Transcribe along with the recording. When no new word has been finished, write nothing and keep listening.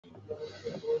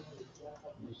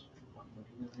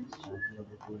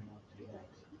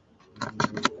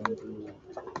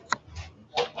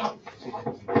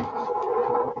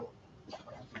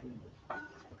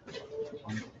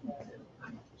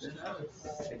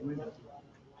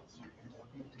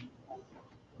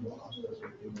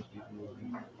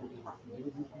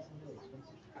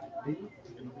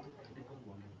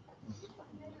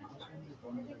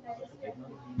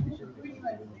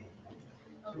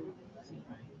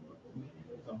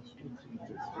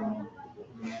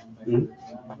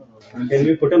Can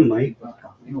we put a mic? Can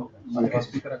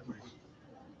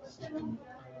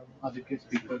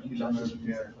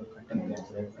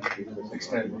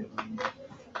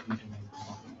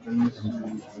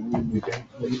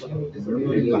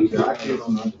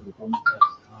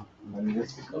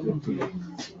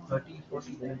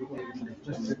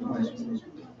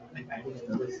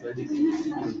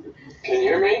you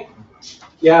hear me?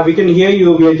 Yeah, we can hear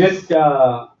you. We are just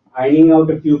ironing out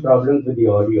a few problems with the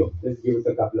audio. Just give us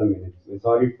a couple of minutes. We're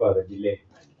sorry for the delay.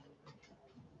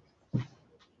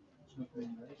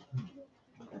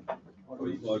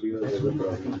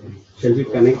 Shall we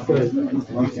connect to it?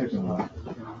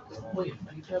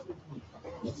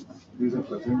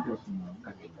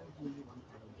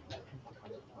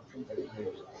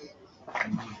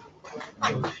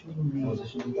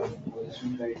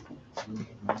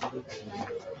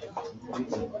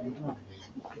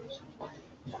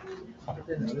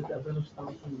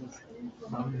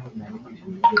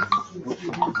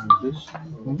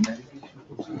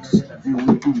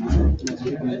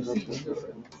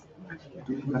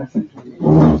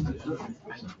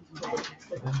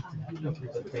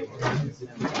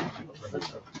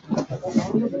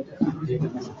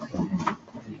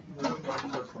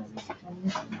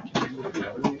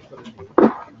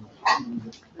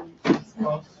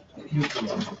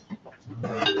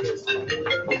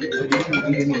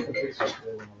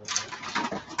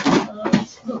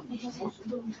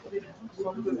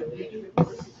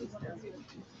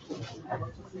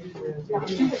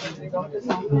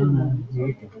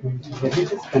 Let me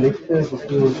just connect the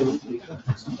booking onto the speaker.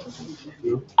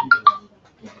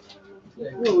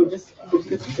 No, we just put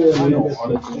this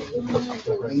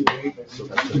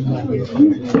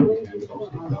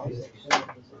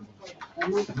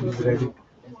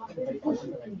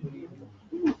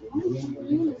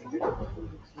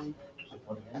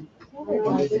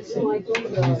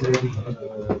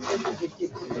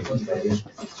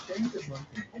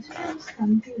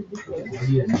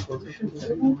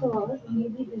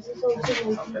maybe this is also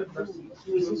like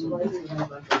this is why it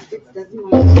doesn't.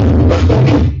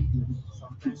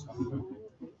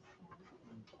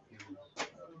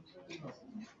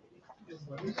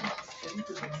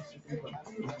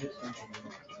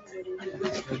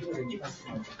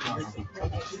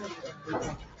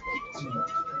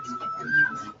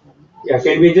 Yeah,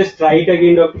 can we just try it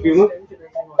again, Dr. Beumer?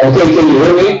 Okay, can you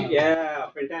hear me? Yeah,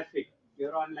 fantastic.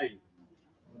 You're online.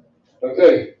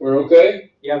 Okay, we're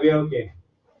okay? Yeah, we're okay.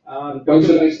 When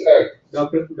should I start?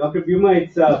 Dr. Beumer,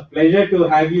 it's a pleasure to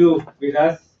have you with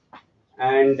us,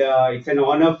 and it's an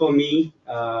honor for me.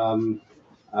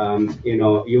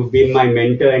 You've been my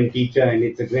mentor and teacher, and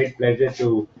it's a great pleasure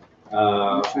to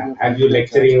have you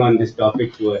lecturing on this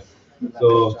topic to us.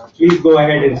 So please go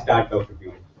ahead and start, Dr.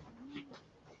 Beumer.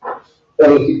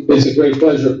 Well, it's a great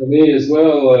pleasure for me as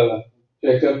well,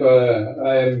 Jacob.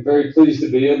 I am very pleased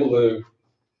to be able to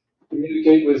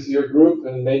communicate with your group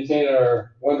and maintain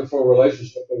our wonderful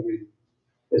relationship that we've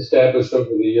established over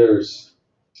the years.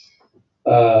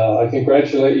 I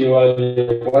congratulate you on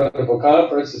your wonderful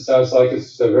conference. It sounds like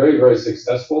it's very, very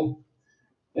successful.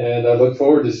 And I look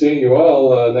forward to seeing you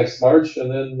all next March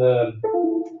and then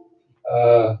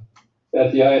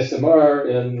at the ISMR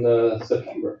in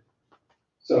September.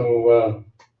 So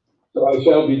I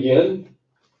shall begin.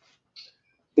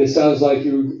 It sounds like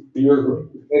you're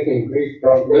making great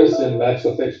progress in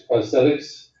maxillofacial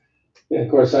prosthetics. And of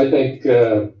course, I think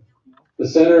the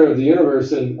center of the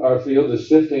universe in our field is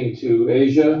shifting to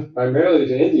Asia, primarily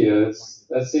to India.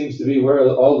 That seems to be where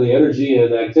all the energy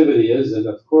and activity is. And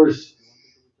of course,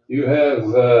 you have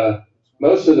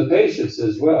most of the patients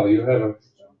as well. You have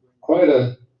quite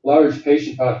a large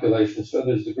patient population, so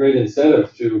there's a great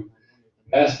incentive to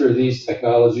master these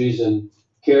technologies and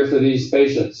care for these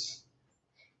patients.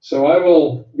 So I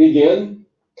will begin.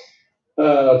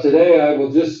 Today I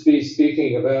will just be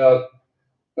speaking about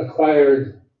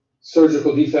acquired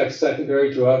surgical defects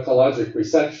secondary to oncologic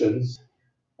resections.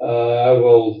 I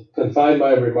will confine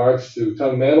my remarks to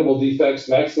tongue mandible defects,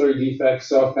 maxillary defects,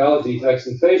 soft palate defects,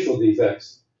 and facial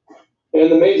defects. And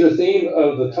the major theme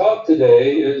of the talk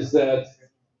today is that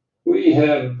we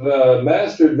have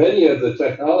mastered many of the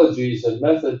technologies and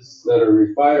methods that are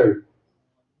required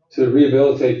to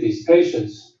rehabilitate these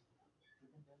patients.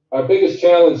 Our biggest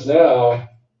challenge now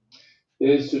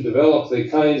is to develop the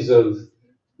kinds of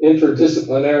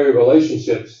interdisciplinary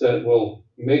relationships that will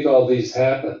make all these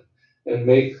happen and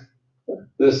make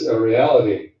this a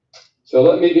reality. So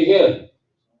let me begin.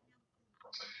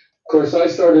 Of course, I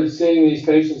started seeing these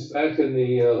patients back in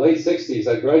the late 60s.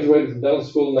 I graduated from dental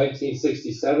school in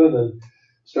 1967 and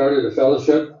started a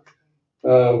fellowship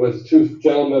with two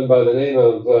gentlemen by the name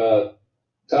of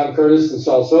Tom Curtis and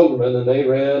Saul Silverman, and they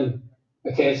ran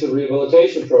a cancer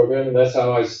rehabilitation program, and that's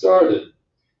how I started.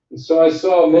 And so I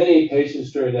saw many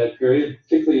patients during that period,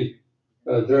 particularly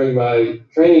during my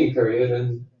training period,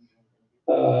 and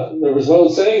there was an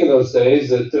old saying in those days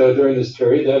that during this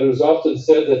period that it was often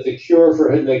said that the cure for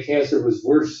head and neck cancer was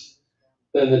worse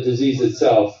than the disease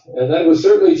itself. And that was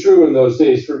certainly true in those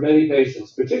days for many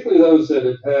patients, particularly those that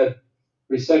had had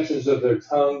resections of their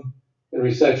tongue and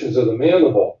resections of the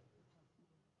mandible.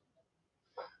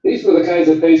 These were the kinds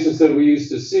of patients that we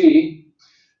used to see.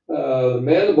 The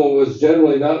mandible was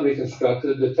generally not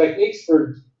reconstructed. The techniques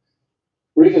for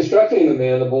reconstructing the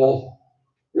mandible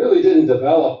really didn't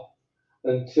develop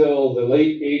until the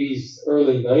late 80s,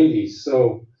 early 90s.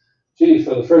 So, gee,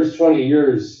 for the first 20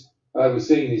 years I was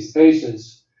seeing these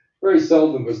patients, very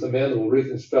seldom was the mandible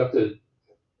reconstructed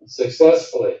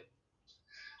successfully.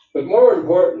 But more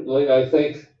importantly, I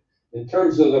think, in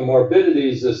terms of the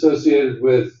morbidities associated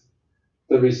with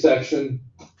the resection,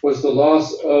 was the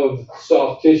loss of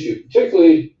soft tissue,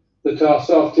 particularly the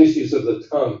soft tissues of the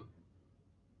tongue.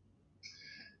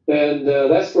 And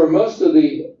that's where most of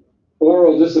the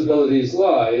oral disabilities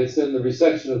lie. It's in the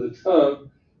resection of the tongue.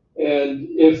 And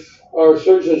if our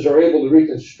surgeons are able to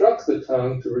reconstruct the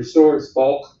tongue to restore its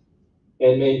bulk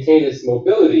and maintain its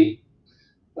mobility,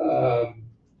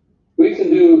 we can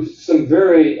do some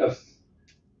very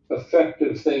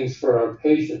effective things for our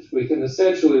patients. We can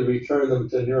essentially return them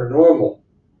to near normal.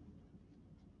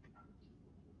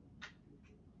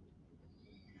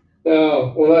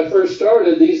 Now, when I first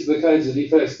started, these are the kinds of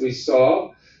defects we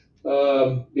saw.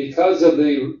 Because of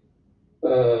the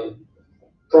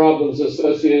problems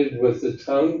associated with the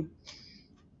tongue,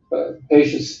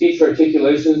 patient's speech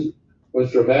articulation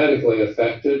was dramatically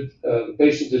affected. The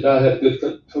patient did not have good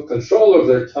control of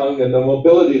their tongue, and the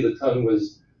mobility of the tongue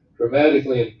was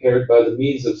dramatically impaired by the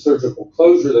means of surgical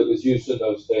closure that was used in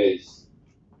those days.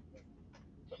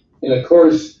 And of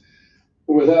course,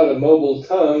 without a mobile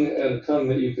tongue and a tongue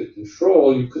that you could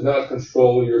control, you could not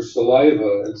control your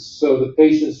saliva. And so the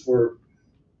patients were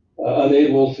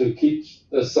unable to keep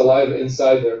the saliva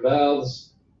inside their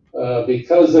mouths.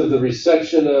 Because of the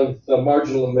resection of the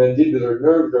marginal mandibular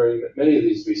nerve during many of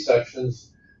these resections,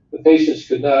 the patients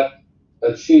could not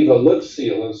achieve a lip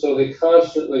seal, and so they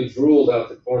constantly drooled out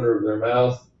the corner of their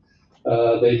mouth.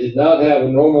 They did not have a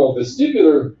normal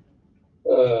vestibular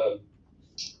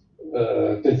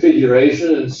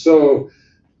configuration, and so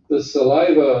the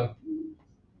saliva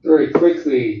very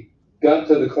quickly got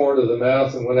to the corner of the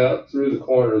mouth and went out through the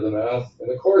corner of the mouth.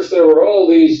 And of course, there were all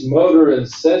these motor and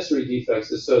sensory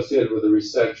defects associated with the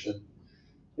resection.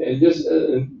 And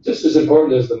just as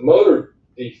important as the motor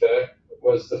defect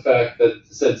was the fact that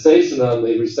the sensation on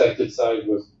the resected side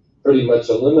was pretty much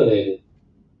eliminated.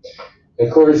 And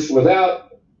of course,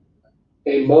 without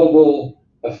a mobile,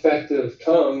 effective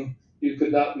tongue, you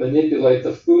could not manipulate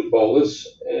the food bolus,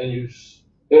 and you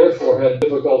therefore had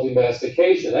difficulty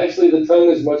mastication. Actually, the tongue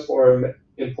is much more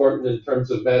important in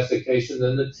terms of mastication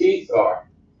than the teeth are.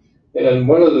 And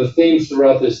one of the themes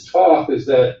throughout this talk is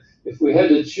that if we had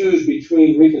to choose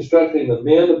between reconstructing the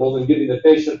mandible and giving the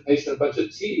patient a bunch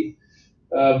of teeth,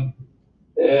 and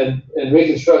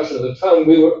reconstruction of the tongue,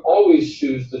 we would always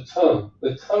choose the tongue.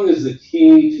 The tongue is the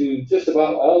key to just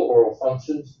about all oral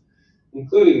functions,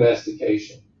 including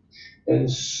mastication. And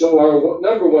so our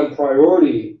number one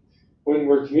priority when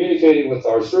we're communicating with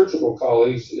our surgical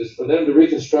colleagues is for them to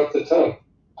reconstruct the tongue.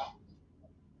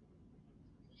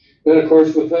 Then, of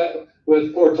course,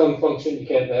 with poor tongue function, you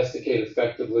can't masticate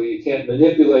effectively. You can't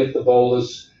manipulate the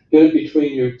bolus, get it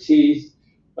between your teeth.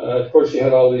 Of course, you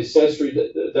had all these sensory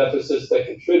deficits that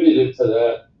contributed to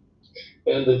that.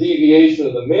 And the deviation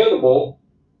of the mandible,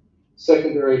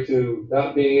 secondary to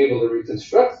not being able to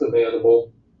reconstruct the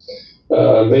mandible,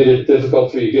 made it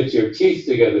difficult for you to get your teeth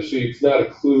together, so you could not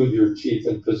occlude your teeth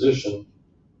in position.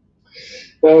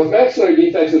 Now, with maxillary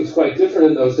defects, it was quite different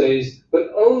in those days,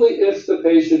 but only if the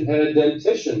patient had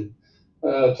dentition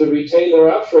to retain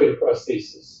their obturator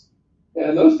prosthesis.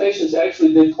 And those patients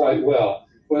actually did quite well.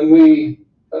 When we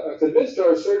convinced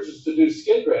our surgeons to do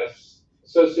skin grafts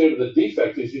associated with the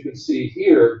defect, as you can see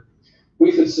here,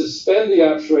 we could suspend the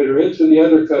obturator into the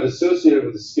undercut associated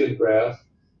with the skin graft.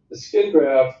 The skin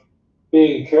graft,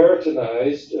 being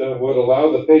keratinized, would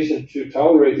allow the patient to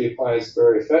tolerate the appliance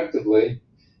very effectively.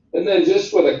 And then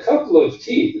just with a couple of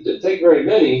teeth, it didn't take very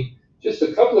many, just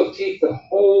a couple of teeth to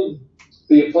hold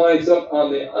the appliance up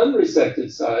on the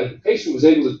unresected side, the patient was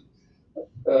able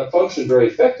to function very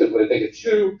effectively. They could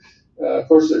chew. Of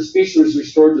course, their speech was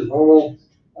restored to normal.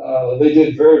 They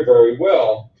did very, very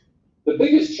well. The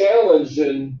biggest challenge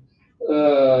in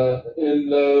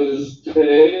those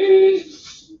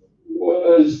days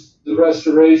was the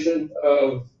restoration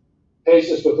of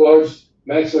patients with large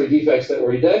maxillary defects that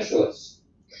were edentulous.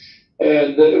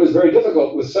 And it was very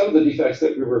difficult with some of the defects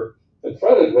that we were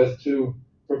confronted with to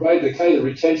provide the kind of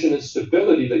retention and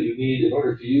stability that you need in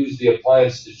order to use the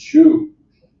appliance to chew.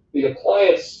 The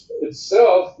appliance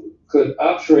itself could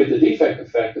obturate the defect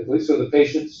effectively so the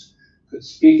patients could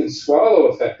speak and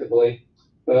swallow effectively,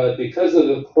 but because of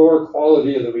the poor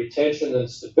quality of the retention and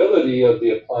stability of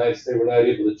the appliance, they were not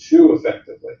able to chew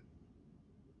effectively.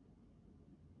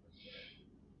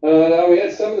 Now, we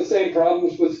had some of the same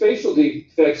problems with facial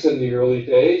defects in the early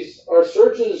days. Our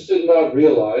surgeons did not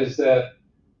realize that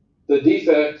the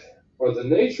defect or the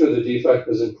nature of the defect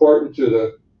was important to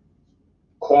the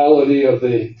quality of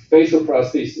the facial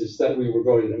prosthesis that we were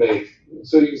going to make.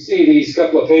 So you can see these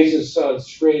couple of patients on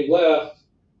screen left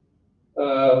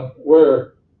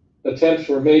where attempts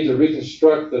were made to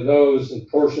reconstruct the nose and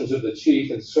portions of the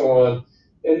cheek and so on.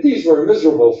 And these were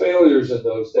miserable failures in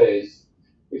those days.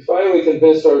 We finally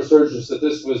convinced our surgeons that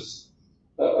this was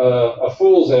a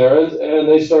fool's errand, and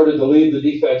they started to leave the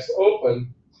defects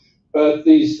open. But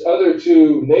these other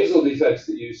two nasal defects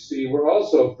that you see were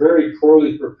also very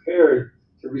poorly prepared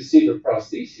to receive a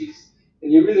prosthesis.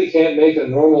 And you really can't make a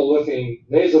normal-looking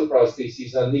nasal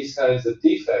prosthesis on these kinds of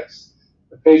defects.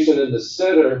 The patient in the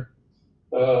center,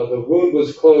 the wound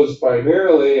was closed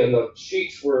primarily, and the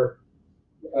cheeks were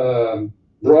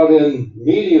brought in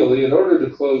medially in order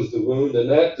to close the wound, and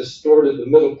that distorted the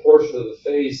middle portion of the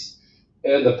face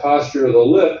and the posture of the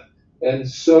lip. And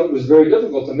so it was very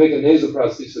difficult to make a nasal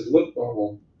prosthesis look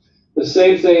normal. The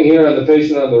same thing here on the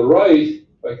patient on the right,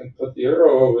 if I can put the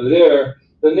arrow over there,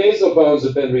 the nasal bones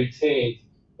have been retained.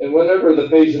 And whenever the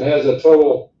patient has a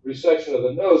total resection of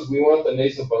the nose, we want the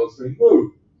nasal bones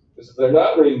removed. Because if they're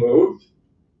not removed,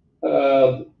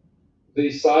 the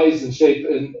size and shape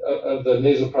of the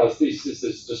nasal prosthesis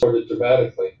is distorted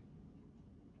dramatically.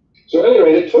 So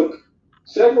anyway, it took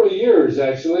several years,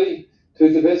 actually,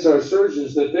 to convince our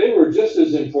surgeons that they were just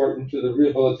as important to the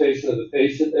rehabilitation of the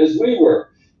patient as we were.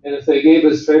 And if they gave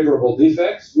us favorable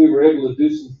defects, we were able to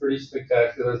do some pretty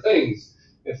spectacular things.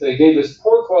 If they gave us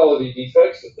poor quality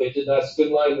defects, if they did not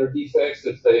skinline their defects,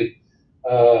 if they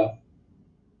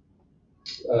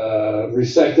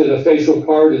resected a facial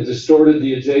part and distorted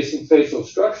the adjacent facial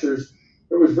structures,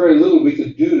 there was very little we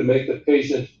could do to make the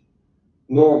patient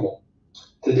normal.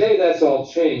 Today, that's all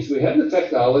changed. We have the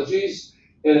technologies,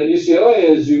 and at UCLA,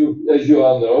 as you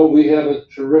all know, we have a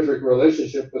terrific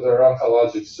relationship with our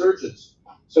oncologic surgeons.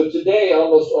 So today,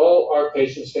 almost all our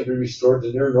patients can be restored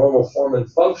to near normal form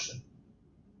and function.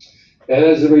 And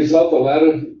as a result,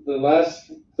 the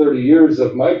last 30 years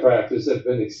of my practice have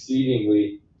been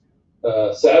exceedingly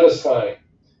satisfying.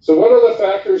 So what are the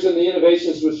factors and the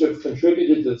innovations which have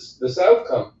contributed to this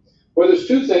outcome? Well, there's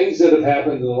two things that have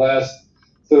happened in the last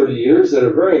 30 years that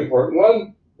are very important.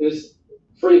 One is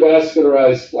free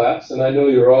vascularized flaps, and I know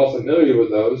you're all familiar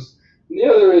with those. And the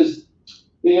other is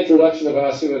the introduction of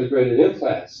osseointegrated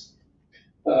implants.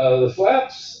 The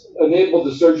flaps enabled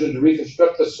the surgeon to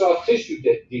reconstruct the soft tissue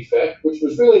defect, which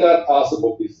was really not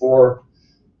possible before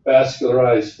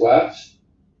vascularized flaps.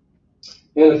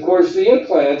 And of course, the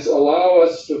implants allow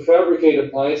us to fabricate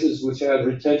appliances which have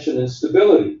retention and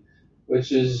stability,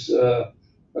 which is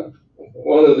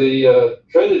one of the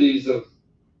trinities of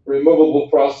removable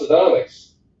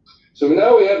prosthodontics. So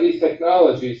now we have these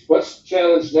technologies. What's the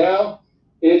challenge now?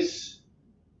 It's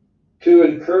to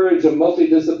encourage a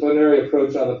multidisciplinary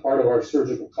approach on the part of our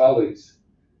surgical colleagues,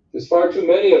 because far too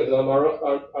many of them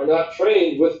are not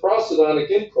trained with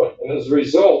prosthodontic input, and as a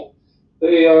result,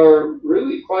 they are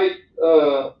really quite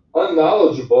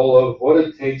unknowledgeable of what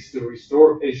it takes to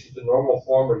restore patients to normal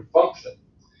form and function.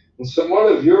 And so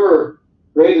one of your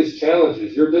greatest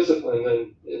challenges, your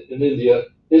discipline in India,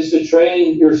 is to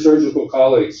train your surgical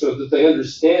colleagues so that they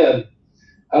understand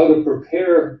how to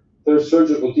prepare their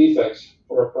surgical defects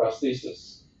for a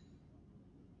prosthesis.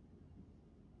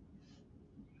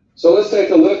 So let's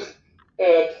take a look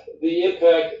at the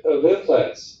impact of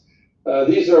implants.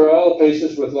 These are all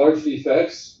patients with large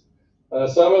defects.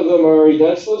 Some of them are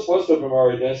edentulous, most of them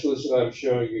are edentulous, and I'm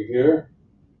showing you here.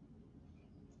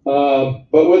 But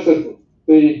with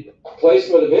the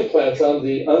placement of implants on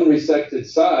the unresected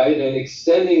side and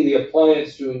extending the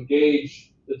appliance to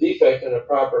engage the defect in a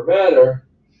proper manner,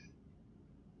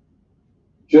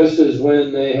 just as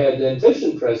when they had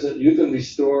dentition present, you can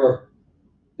restore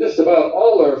just about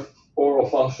all their oral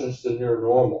functions to near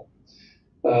normal.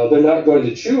 They're not going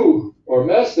to chew or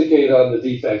masticate on the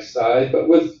defect side, but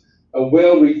with a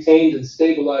well-retained and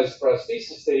stabilized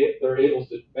prosthesis, they're able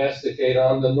to masticate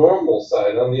on the normal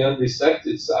side, on the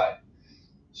unresected side.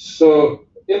 So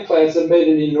implants have made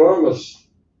an enormous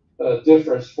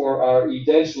difference for our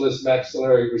edentulous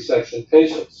maxillary resection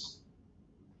patients.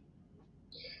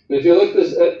 And if you look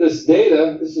at this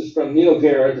data, this is from Neil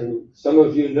Garrett, who some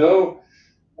of you know.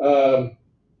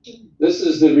 This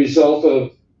is the result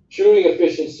of chewing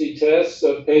efficiency tests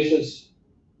of patients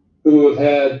who have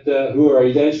had, who are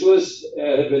edentulous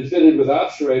and have been fitted with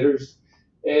obturators.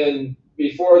 And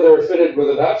before they're fitted with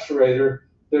an obturator,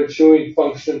 their chewing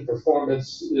function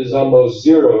performance is almost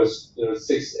zero. It's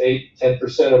 6, 8,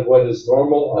 10% of what is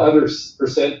normal,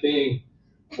 100% being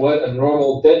what a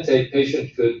normal dentate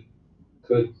patient could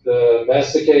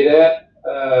masticate at.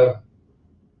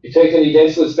 You take an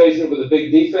edentulous patient with a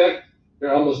big defect,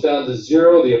 they're almost down to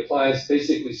zero. The appliance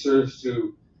basically serves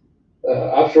to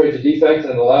obturate the defect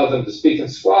and allow them to speak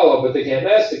and swallow, but they can't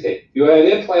masticate. You add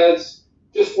implants,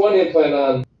 just one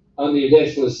implant on the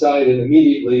edentulous side, and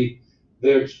immediately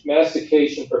their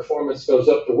mastication performance goes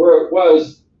up to where it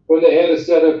was when they had a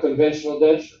set of conventional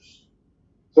dentures.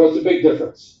 So it's a big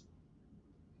difference.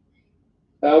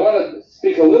 Now, I want to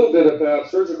speak a little bit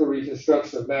about surgical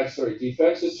reconstruction of maxillary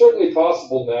defects. It's certainly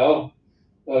possible now,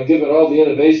 given all the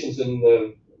innovations in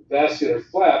the vascular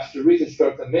flaps, to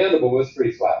reconstruct the mandible with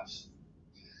free flaps.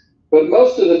 But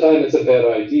most of the time, it's a bad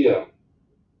idea.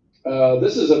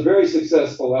 This is a very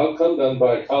successful outcome done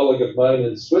by a colleague of mine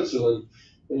in Switzerland.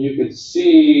 And you can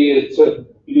see it's a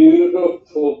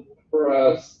beautiful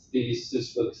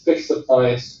prosthesis with a fixed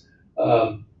appliance.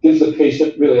 Gives the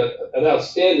patient really an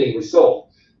outstanding result.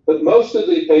 But most of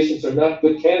the patients are not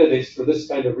good candidates for this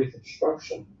kind of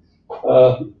reconstruction.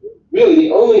 Really,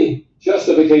 the only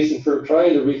justification for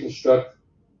trying to reconstruct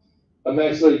a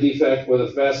maxillary defect with a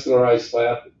vascularized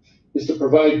flap is to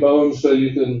provide bone so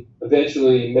you can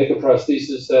eventually make a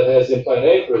prosthesis that has implant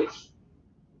anchorage.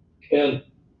 And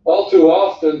all too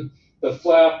often, the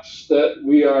flaps that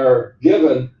we are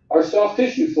given are soft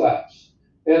tissue flaps.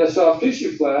 And a soft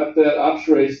tissue flap that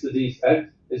obturates the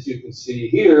defect, as you can see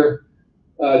here,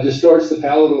 distorts the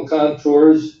palatal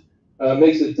contours,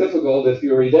 makes it difficult if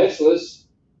you're edentulous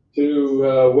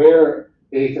to wear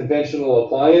a conventional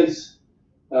appliance.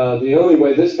 The only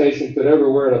way this patient could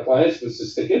ever wear an appliance was to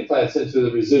stick implants into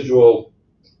the residual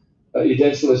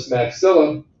edentulous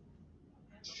maxilla.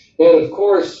 And of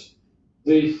course,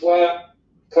 the flap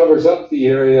covers up the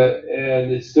area,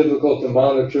 and it's difficult to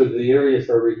monitor the area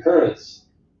for recurrence.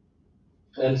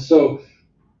 And so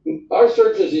our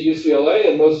surgeons at UCLA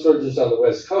and most surgeons on the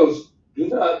West Coast do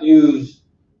not use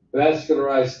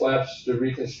vascularized flaps to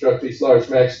reconstruct these large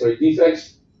maxillary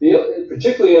defects,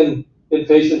 particularly in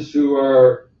patients who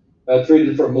are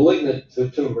treated for malignant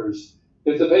tumors.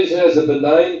 If the patient has a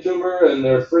benign tumor and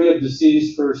they're free of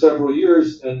disease for several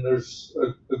years, and there's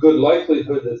a good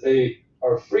likelihood that they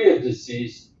are free of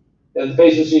disease, and the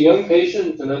patient's a young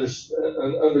patient and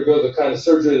undergo the kind of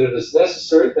surgery that is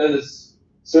necessary, then it's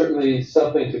certainly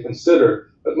something to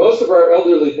consider. But most of our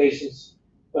elderly patients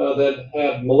that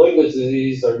have malignant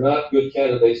disease are not good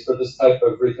candidates for this type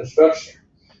of reconstruction.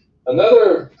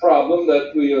 Another problem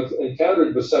that we have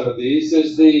encountered with some of these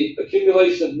is the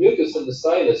accumulation of mucus in the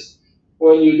sinus.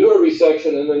 When you do a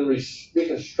resection and then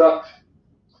reconstruct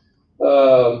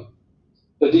the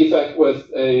defect with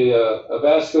a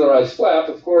vascularized flap,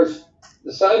 of course,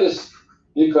 the sinus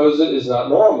mucosa is not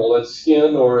normal. It's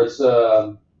skin or it's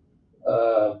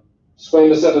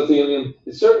squamous epithelium.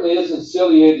 It certainly isn't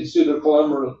ciliated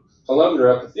pseudocolumnar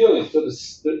epithelium. So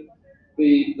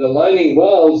the lining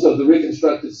walls of the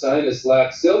reconstructed sinus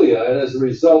lack cilia, and as a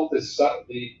result,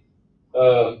 the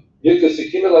mucus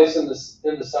accumulates in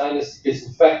the sinus, gets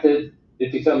infected,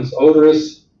 it becomes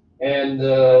odorous, and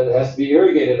it has to be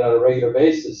irrigated on a regular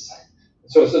basis.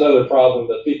 So it's another problem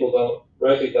that people don't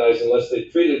recognize unless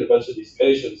they've treated a bunch of these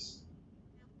patients.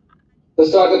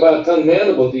 Let's talk about tongue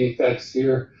mandible defects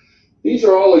here. These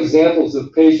are all examples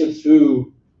of patients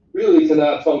who really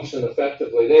cannot function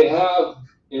effectively. They have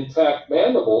intact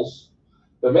mandibles.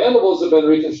 Their mandibles have been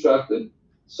reconstructed,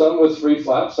 some with free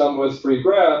flaps, some with free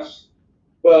grafts,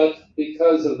 but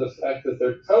because of the fact that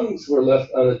their tongues were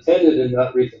left unattended and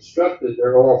not reconstructed,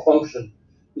 their oral function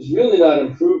is really not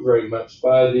improved very much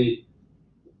by the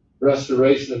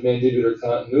restoration of mandibular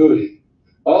continuity.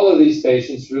 all of these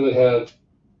patients really have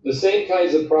the same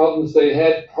kinds of problems they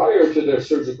had prior to their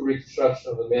surgical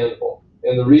reconstruction of the mandible.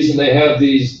 And the reason they have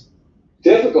these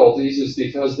difficulties is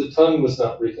because the tongue was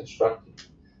not reconstructed.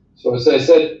 So as I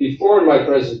said before in my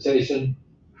presentation,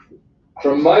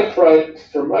 from my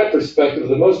perspective,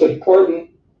 the most important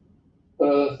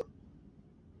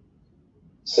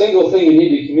single thing you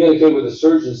need to communicate with the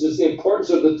surgeons is the importance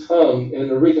of the tongue and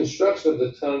the reconstruction of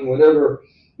the tongue whenever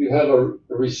you have a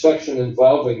resection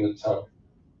involving the tongue.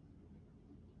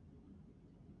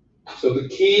 So the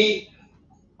key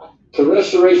to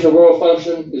restoration of oral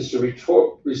function is to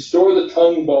restore the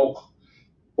tongue bulk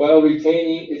while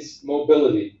retaining its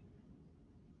mobility.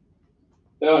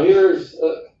 Now here's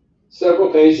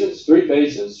several patients, 3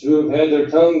 patients, who have had their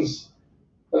tongues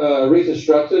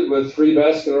reconstructed with free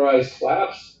vascularized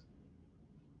flaps.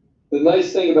 The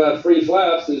nice thing about free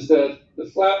flaps is that the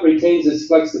flap retains its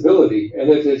flexibility, and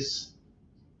if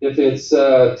it's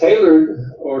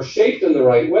tailored or shaped in the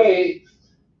right way,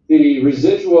 the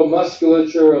residual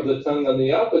musculature of the tongue on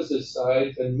the opposite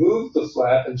side can move the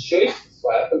flap and shape the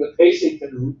flap, and the patient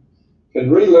can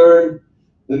relearn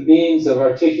the means of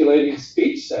articulating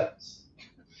speech sounds.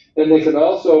 And they can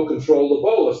also control the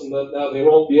bolus. And now they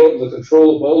won't be able to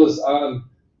control the bolus on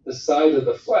the side of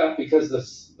the flap because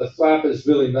the flap is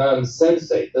really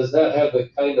non-sensate, does not have the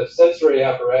kind of sensory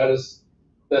apparatus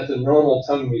that the normal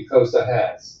tongue mucosa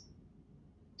has.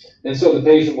 And so the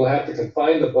patient will have to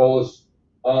confine the bolus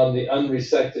on the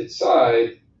unresected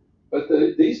side, but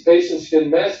these patients can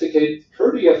masticate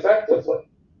pretty effectively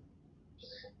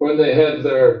when they have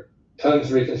their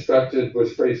tongues reconstructed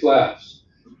with free flaps.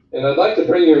 And I'd like to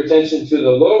bring your attention to the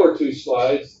lower 2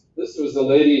 slides. This was a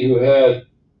lady who had,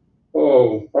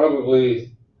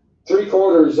 probably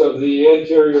 3/4 of the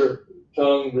anterior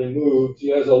tongue removed. She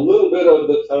has a little bit of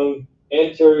the tongue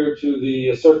anterior to the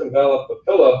circumvalent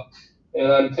papilla,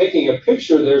 and I'm taking a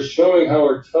picture there showing how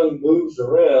her tongue moves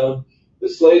around.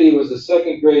 This lady was a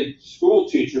 2nd grade school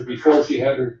teacher before she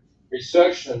had her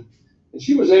resection, and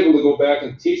she was able to go back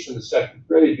and teach in the 2nd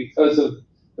grade because of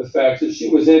the fact that she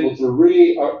was able to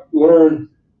relearn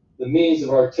the means of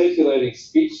articulating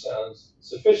speech sounds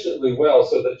sufficiently well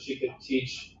so that she could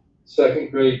teach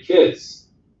 2nd grade kids.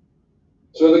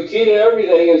 So the key to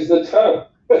everything is the tongue.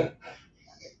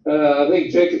 I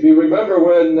think, Jacob, you remember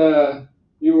when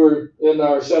you were in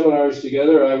our seminars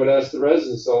together, I would ask the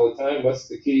residents all the time, what's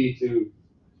the key to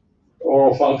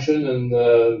oral function? And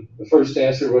the first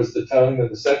answer was the tongue, and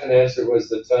the second answer was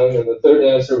the tongue, and the third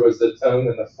answer was the tongue,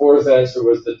 and the fourth answer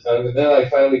was the tongue. And then I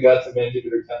finally got to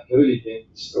mandibular continuity being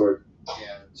restored.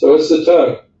 Yeah. So it's the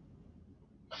tongue.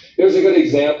 Here's a good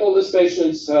example. This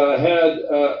patient's had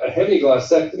a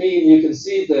hemiglossectomy, and you can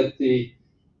see that the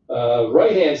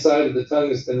right-hand side of the tongue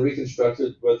has been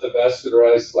reconstructed with a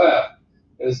vascularized flap.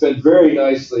 And it's been very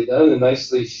nicely done and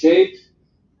nicely shaped.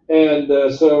 And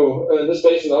so this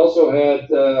patient also had,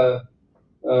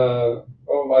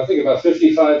 I think about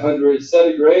 5,500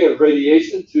 centigrade of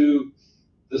radiation to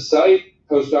the site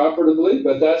postoperatively,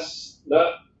 but that's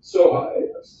not so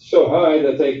high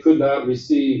that they could not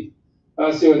receive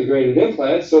osseointegrated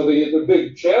implants. So the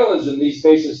big challenge in these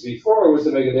patients before was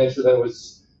to make a denture that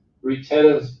was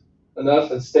retentive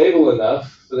enough and stable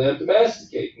enough for them to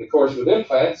masticate. And of course, with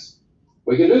implants,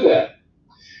 we can do that.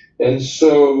 And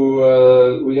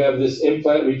so we have this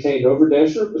implant retained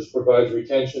overdenture, which provides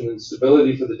retention and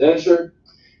stability for the denture.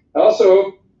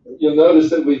 Also, you'll notice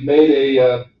that we've made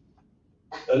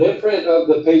an imprint of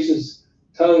the patient's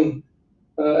tongue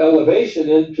elevation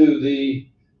into the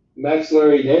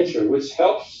maxillary denture, which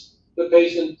helps the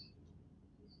patient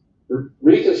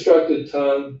reconstructed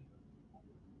tongue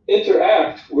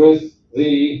interact with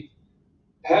the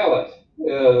palate.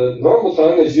 Normal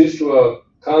tongue is used to a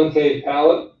concave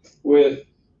palate with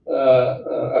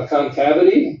a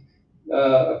concavity,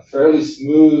 a fairly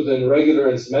smooth and regular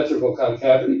and symmetrical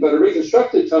concavity, but a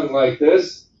reconstructed tongue like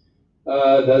this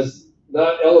does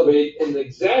not elevate in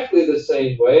exactly the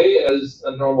same way as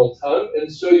a normal tongue, and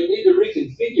so you need to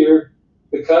reconfigure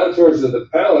the contours of the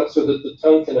palate so that the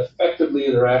tongue can effectively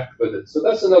interact with it. So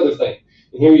that's another thing.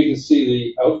 And here you can see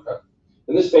the outcome.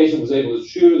 And this patient was able to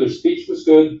chew, their speech was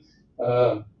good,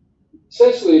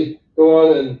 essentially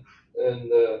go on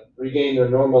and regain their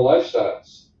normal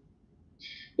lifestyles.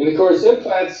 And of course,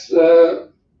 implants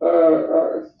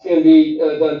can be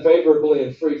done favorably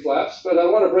in free flaps, but I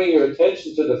want to bring your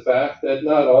attention to the fact that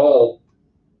not all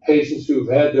patients who've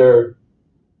had their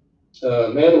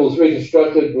mandibles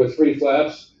reconstructed with free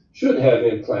flaps should have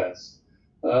implants.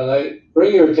 I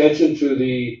bring your attention to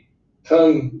the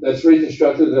tongue that's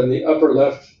reconstructed in the upper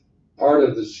left part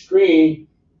of the screen.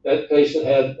 That patient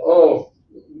had,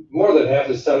 more than half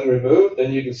his tongue removed,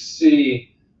 and you can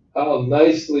see how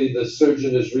nicely the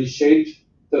surgeon has reshaped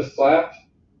the flap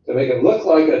to make it look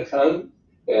like a tongue.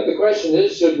 And the question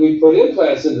is, should we put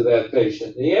implants into that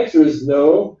patient? The answer is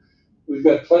no. We've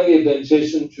got plenty of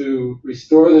dentition to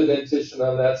restore the dentition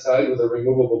on that side with a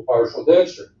removable partial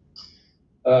denture.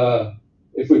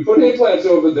 If we put implants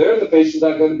over there, the patient's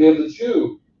not going to be able to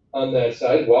chew on that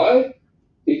side. Why?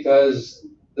 Because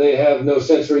they have no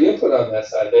sensory input on that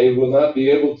side. They will not be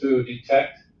able to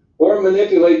detect or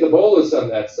manipulate the bolus on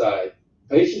that side.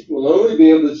 The patient will only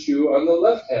be able to chew on the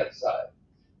left-hand side.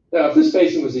 Now, if this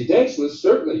patient was edentulous,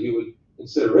 certainly you would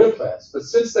consider implants. But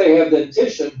since they have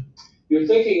dentition, you're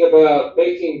thinking about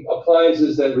making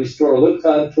appliances that restore lip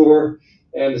contour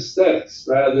and aesthetics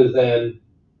rather than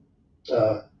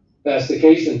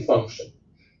mastication function.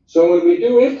 So when we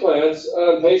do implants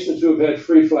on patients who have had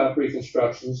free flap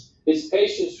reconstructions, it's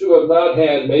patients who have not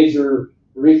had major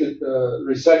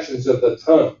resections of the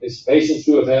tongue. It's patients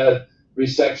who have had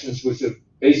resections which have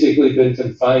basically been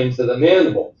confined to the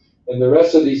mandible. And the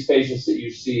rest of these patients that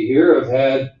you see here have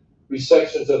had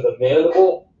resections of the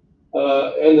mandible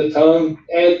and the tongue,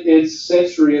 and its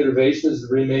sensory innervations have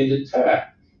remained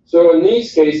intact. So in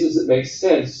these cases, it makes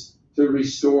sense to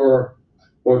restore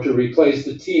or to replace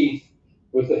the teeth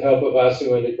with the help of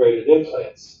osseointegrated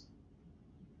implants.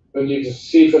 And you can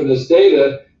see from this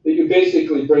data that you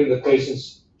basically bring the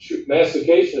patient's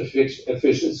mastication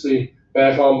efficiency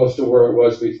back almost to where it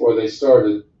was before they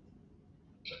started.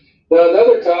 Now,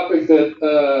 another topic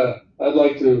that I'd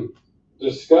like to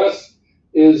discuss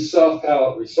is soft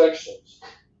palate resections.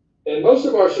 And most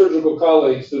of our surgical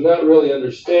colleagues do not really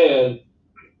understand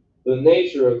the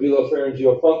nature of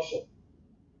velopharyngeal function.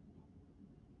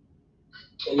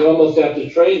 And you almost have to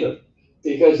train them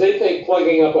because they think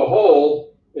plugging up a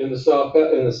hole in the soft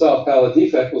palate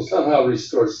defect will somehow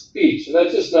restore speech, and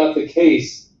that's just not the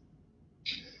case.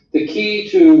 The key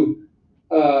to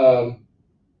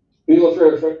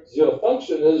velopharyngeal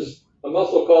function is a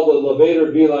muscle called the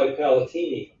levator veli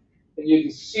palatini, and you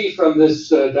can see from this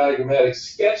diagrammatic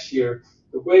sketch here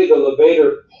the way the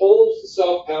levator pulls the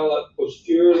soft palate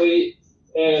posteriorly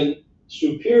and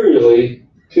superiorly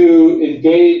to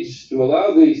engage, to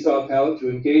allow the soft palate to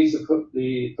engage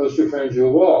the posterior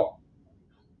pharyngeal wall.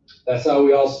 That's how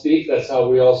we all speak, that's how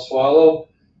we all swallow.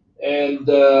 And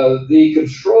the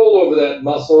control over that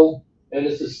muscle and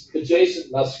its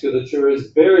adjacent musculature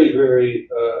is very, very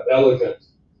elegant.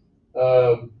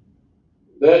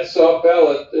 That soft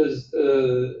palate is,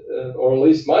 or at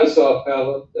least my soft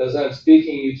palate, as I'm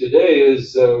speaking to you today,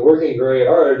 is working very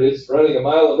hard. It's running a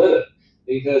mile a minute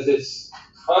because it's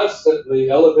constantly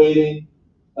elevating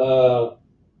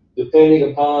depending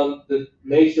upon the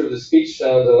nature of the speech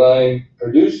sound that I'm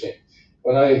producing.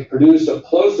 When I produce a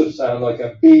plosive sound like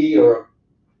a B or a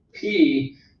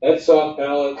P, that soft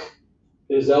palate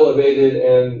is elevated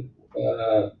and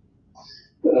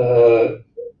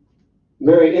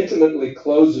very intimately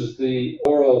closes the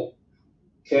oral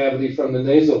cavity from the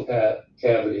nasal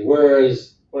cavity.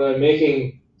 Whereas when I'm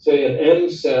making, say, an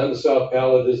M sound, the soft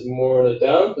palate is more in a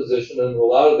down position, and a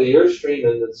lot of the airstream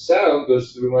and the sound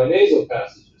goes through my nasal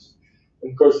passages.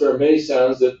 And of course, there are many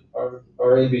sounds that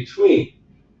are in between.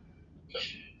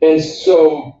 And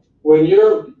so when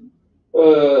you're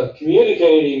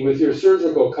communicating with your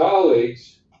surgical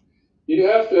colleagues, you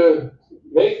have to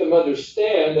make them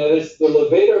understand that it's the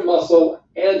levator muscle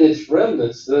and its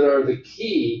remnants that are the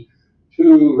key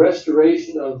to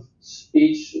restoration of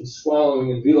speech and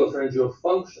swallowing and velopharyngeal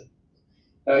function.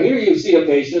 Now here you see a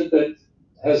patient that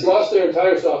has lost their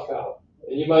entire soft palate.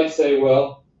 And you might say,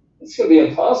 well, it's going to be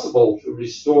impossible to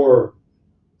restore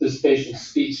this patient's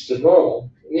speech to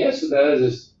normal. And the answer to that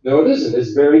is, no, it isn't.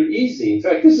 It's very easy. In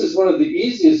fact, this is one of the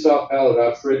easiest soft palate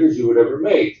operators you would ever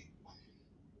make.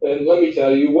 And let me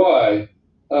tell you why.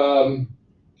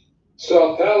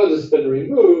 Soft palate has been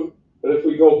removed, but if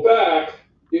we go back,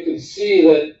 you can see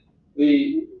that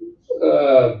the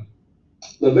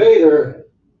levator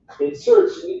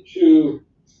inserts into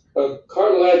a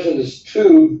cartilaginous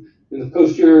tube in the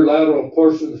posterior lateral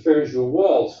portion of the pharyngeal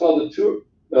wall. It's called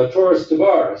the torus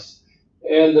tibialis.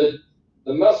 And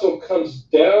the muscle comes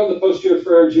down the posterior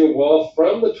pharyngeal wall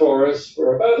from the torus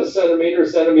for about a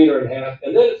centimeter and a half,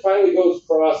 and then it finally goes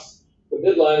across the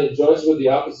midline and joins with the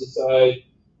opposite side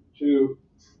to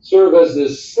serve as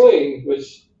this sling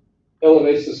which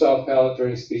elevates the soft palate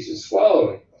during speech and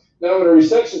swallowing. Now, in a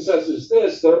resection such as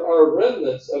this, there are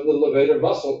remnants of the levator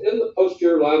muscle in the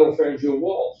posterior lateral pharyngeal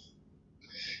walls.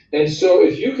 And so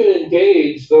if you can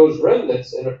engage those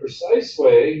remnants in a precise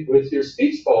way with your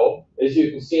speech bulb, as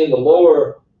you can see in the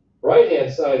lower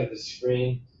right-hand side of the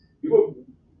screen, you will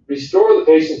restore the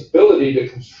patient's ability to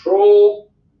control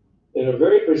in a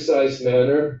very precise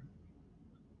manner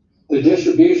the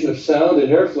distribution of sound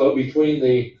and airflow between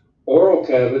the oral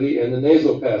cavity and the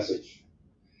nasal passage.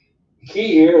 The key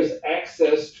here is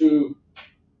access to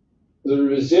the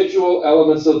residual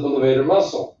elements of the levator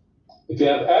muscle. If you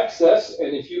have access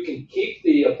and if you can keep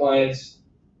the appliance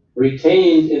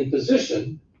retained in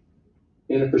position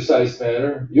in a precise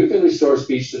manner, you can restore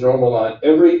speech to normal on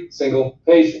every single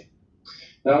patient.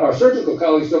 Now, our surgical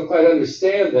colleagues don't quite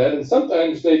understand that, and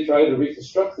sometimes they try to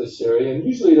reconstruct this area, and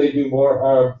usually they do more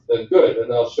harm than good,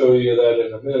 and I'll show you that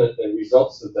in a minute, the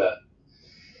results of that.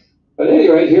 But at any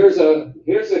rate, here's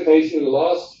a patient who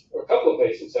lost, or a couple of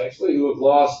patients actually, who have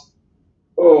lost,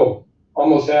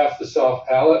 almost half the soft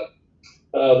palate.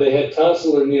 They had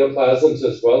tonsillar neoplasms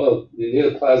as well. The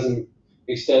neoplasm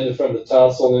extended from the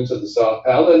tonsil into the soft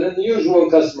palate, and the usual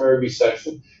and customary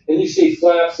resection. And you see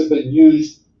flaps have been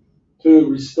used to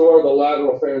restore the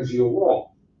lateral pharyngeal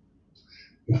wall.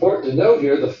 Important to note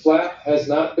here, the flap has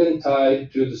not been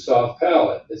tied to the soft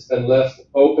palate. It's been left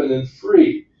open and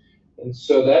free. And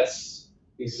so that's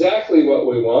exactly what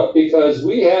we want, because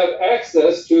we have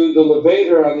access to the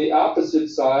levator on the opposite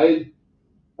side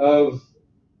of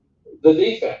the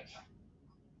defect.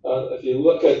 If you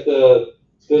look at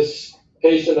this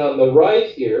patient on the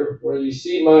right here, where you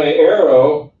see my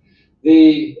arrow,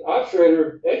 the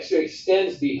obturator actually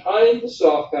extends behind the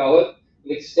soft palate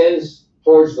and extends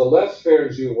towards the left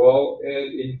pharyngeal wall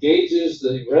and engages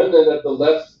the remnant of the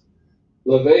left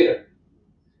levator.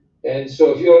 And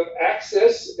so if you have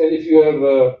access and if you have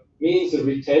a means of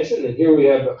retention, and here we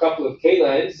have a couple of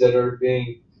canines that are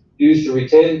being used to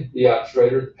retain the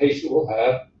obturator, the patient will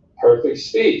have perfect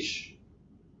speech.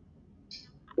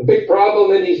 The big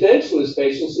problem in these dentulous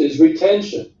patients is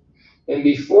retention. And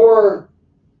before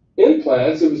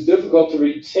implants, it was difficult to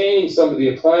retain some of the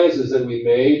appliances that we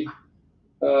made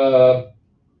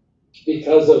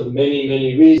because of many,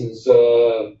 many reasons.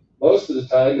 Most of the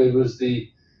time, it was the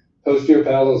posterior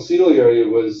palatal ciliary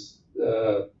was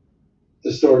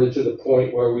distorted to the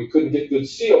point where we couldn't get good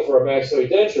seal for a maxillary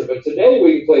denture. But today,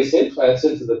 we can place implants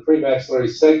into the premaxillary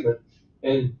segment,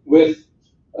 and with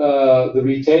the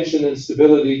retention and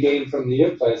stability gained from the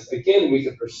implants, again, we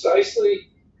can precisely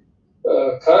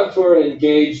contour and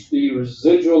engage the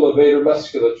residual levator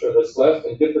musculature that's left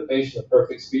and give the patient a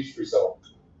perfect speech result.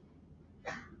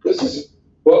 This is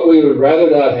what we would rather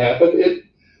not happen.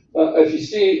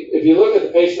 If you look at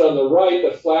the patient on the right,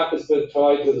 the flap has been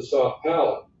tied to the soft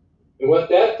palate. And what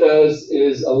that does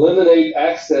is eliminate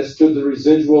access to the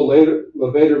residual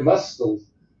levator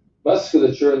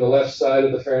musculature on the left side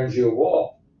of the pharyngeal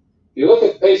wall. If you look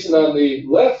at the patient on the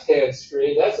left-hand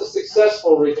screen, that's a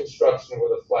successful reconstruction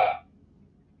with a flap.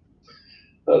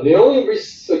 The only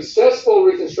successful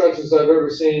reconstructions I've ever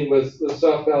seen with the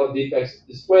soft palate defects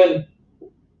is when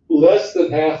less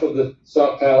than half of the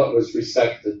soft palate was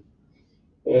resected.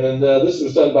 And this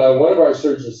was done by one of our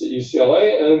surgeons at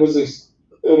UCLA, and it was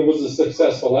a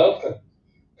successful outcome.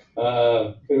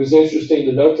 It was interesting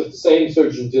to note that the same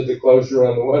surgeon did the closure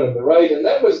on the one on the right, and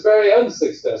that was very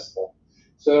unsuccessful.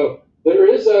 So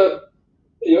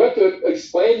you have to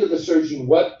explain to the surgeon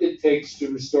what it takes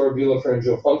to restore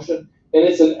velopharyngeal function, and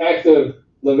it's an active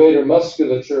levator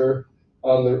musculature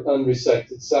on the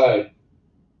unresected side.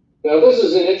 Now, this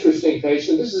is an interesting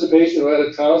patient. This is a patient who had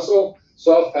a tonsil,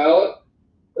 soft palate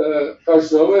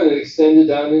carcinoma, and it extended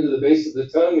down into the base of the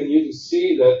tongue, and you can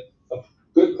see that a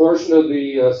good portion of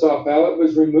the soft palate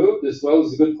was removed, as well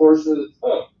as a good portion of the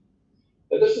tongue.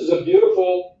 And this is a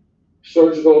beautiful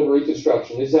surgical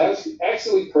reconstruction. It's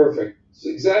actually perfect. It's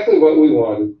exactly what we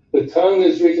wanted. The tongue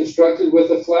is reconstructed with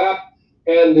a flap,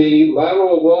 and the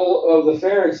lateral wall of the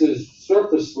pharynx is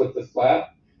surfaced with the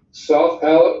flap. Soft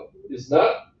palate is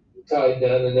not tied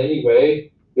down in any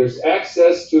way. There's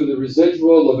access to the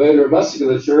residual levator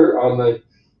musculature on the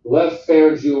left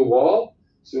pharyngeal wall.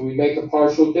 So we make a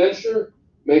partial denture,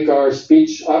 make our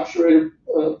speech obturator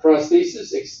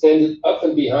prosthesis, extend it up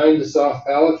and behind the soft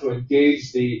palate to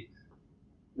engage the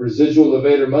residual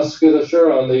levator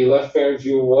musculature on the left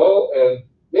pharyngeal wall, and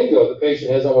bingo, the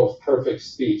patient has almost perfect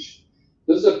speech.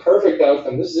 This is a perfect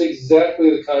outcome. This is exactly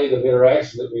the kind of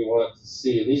interaction that we want to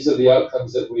see. These are the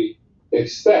outcomes that we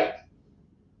expect.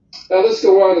 Now let's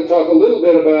go on and talk a little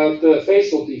bit about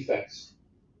facial defects.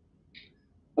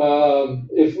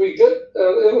 If we get,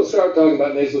 we'll start talking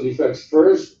about nasal defects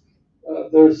first.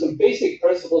 There are some basic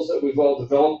principles that we've all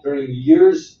developed during the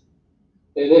years.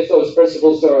 And if those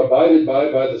principles are abided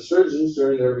by the surgeons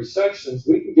during their resections,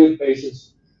 we can give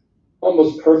patients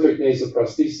almost perfect nasal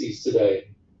prostheses today.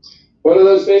 What are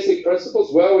those basic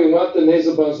principles? Well, we want the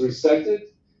nasal bones resected.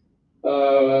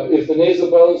 If the nasal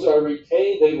bones are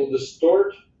retained, they will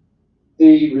distort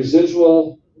the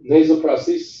residual nasal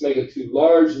prosthesis, make it too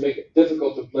large, make it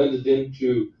difficult to blend it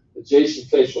into adjacent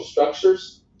facial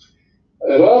structures.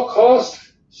 At all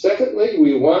costs, secondly,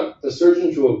 we want the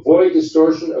surgeon to avoid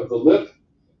distortion of the lip,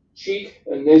 cheek,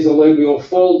 and nasolabial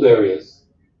fold areas.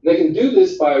 They can do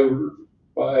this by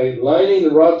lining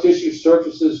the raw tissue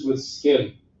surfaces with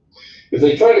skin. If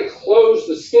they try to close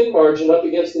the skin margin up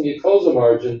against the mucosa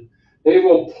margin, they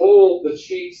will pull the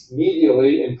cheeks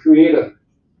medially and create a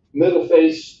middle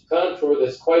face contour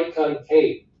that's quite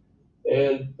concave.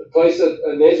 And to place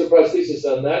a nasal prosthesis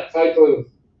on that type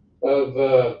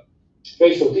of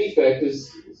facial defect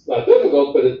is not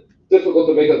difficult, but it's difficult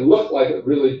to make it look like it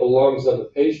really belongs on the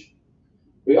patient.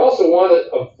 We also want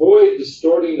to avoid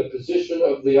distorting the position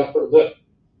of the upper lip.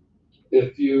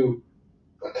 If you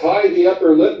tie the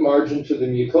upper lip margin to the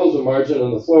mucosal margin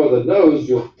on the floor of the nose,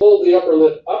 you'll pull the upper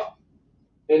lip up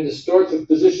and distort the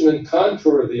position and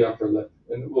contour of the upper lip.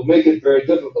 And it will make it very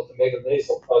difficult to make a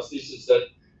nasal prosthesis that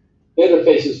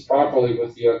interfaces properly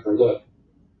with the upper lip.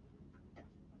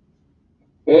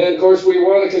 And of course, we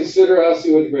want to consider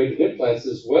osseointegrated implants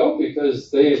as well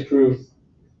because they improve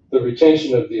the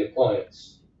retention of the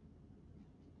appliance.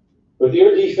 With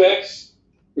ear defects,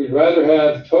 we'd rather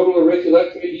have total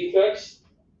auriculectomy defects.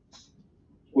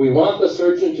 We want the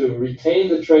surgeon to retain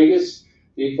the tragus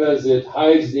because it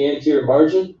hides the anterior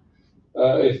margin.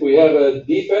 If we have a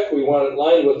defect, we want it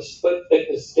lined with a split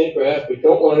thickness skin graft. We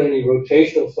don't want any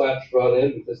rotational flaps brought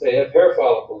in because they have hair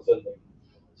follicles in them.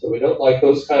 So we don't like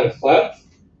those kind of flaps.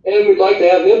 And we'd like to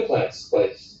have implants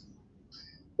placed.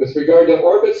 With regard to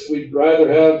orbits, we'd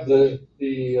rather have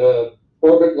the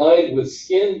orbit lined with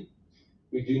skin.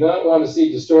 We do not want to see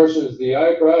distortion of the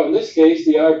eyebrow. In this case,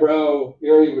 the eyebrow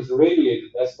area was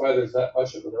irradiated. That's why there's not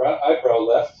much of an eyebrow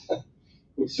left.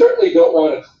 We certainly don't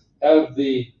want to have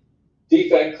the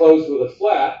defect closed with a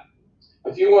flap.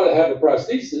 If you want to have a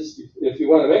prosthesis, if you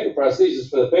want to make a prosthesis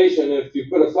for the patient, if you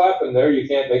put a flap in there, you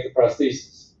can't make a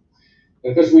prosthesis.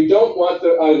 Because we don't want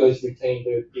the eyelids retained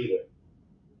either.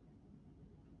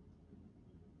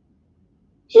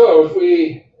 So if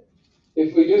we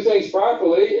do things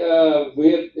properly,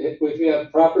 if we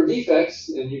have proper defects,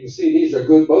 and you can see these are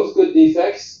both good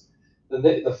defects.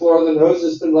 The floor of the nose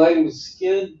has been lined with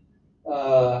skin.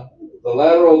 The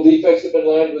lateral defects have been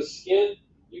lined with skin.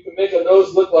 You can make a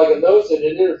nose look like a nose, and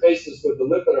it interfaces with the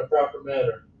lip in a proper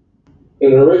manner.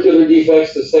 In auricular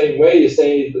defects, the same way. You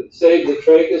save the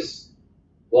trachea,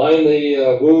 line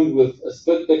the wound with a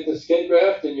split thickness skin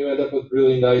graft, and you end up with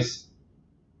really nice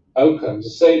outcomes.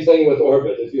 The same thing with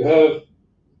orbit. If you have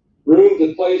room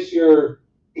to place your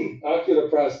ocular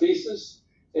prosthesis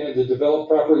and to develop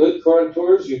proper lid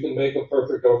contours, you can make a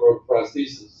perfect oral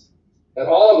prosthesis. And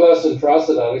all of us in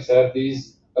prosthodontics have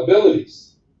these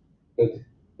abilities. And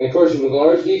of course, with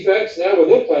large defects, now with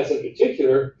implants in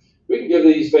particular, we can give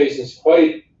these patients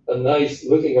quite a nice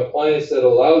looking appliance that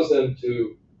allows them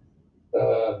to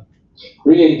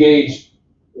re-engage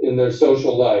in their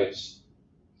social lives.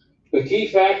 The key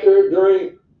factor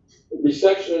during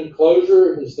resection and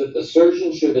closure is that the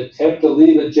surgeon should attempt to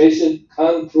leave adjacent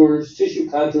contours, tissue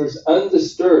contours,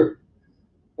 undisturbed.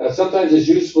 Now, sometimes it's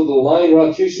useful to line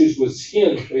raw tissues with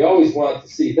skin. We always want to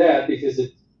see that because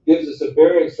it gives us a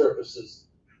bearing surfaces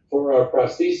for our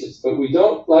prosthesis. But we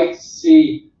don't like to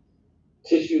see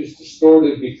tissues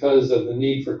distorted because of the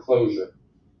need for closure.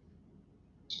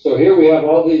 So here we have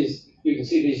all these, you can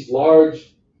see these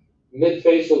large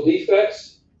mid-facial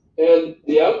defects, and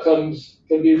the outcomes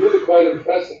can be really quite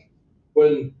impressive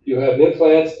when you have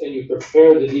implants and you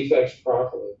prepare the defects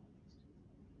properly.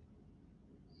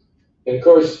 And of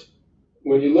course,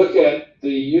 when you look at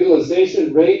the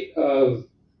utilization rate of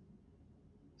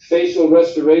facial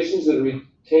restorations that are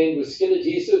retained with skin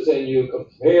adhesives and you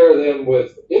compare them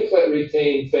with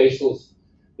implant-retained facials,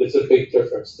 it's a big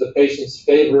difference. The patients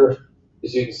favor,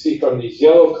 as you can see from these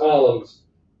yellow columns,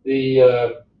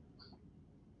 the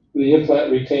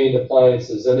implant-retained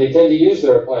appliances, and they tend to use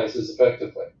their appliances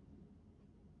effectively.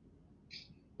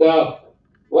 Now,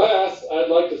 last, I'd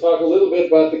like to talk a little bit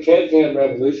about the can-can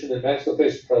revolution in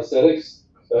maxillofacial prosthetics,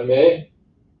 if I may.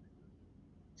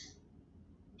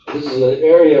 This is an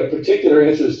area of particular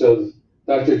interest of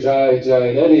Dr.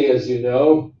 Gianetti, as you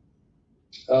know.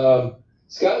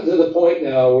 It's gotten to the point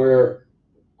now where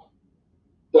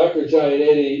Dr.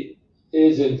 Gianetti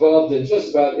is involved in just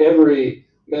about every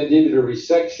mandibular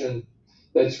resection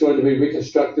that's going to be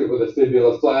reconstructed with a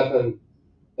fibula flap, and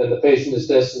the patient is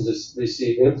destined to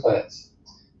receive implants.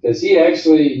 Because he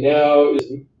actually now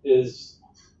is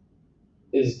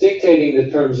dictating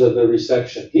the terms of the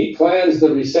resection. He plans the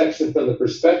resection from the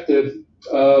perspective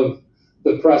of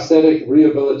the prosthetic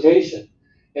rehabilitation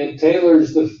and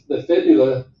tailors the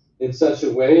fibula in such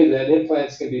a way that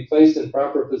implants can be placed in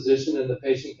proper position and the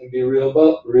patient can be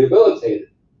rehabilitated.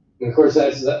 And of course,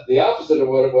 that's the opposite of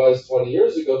what it was 20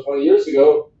 years ago. 20 years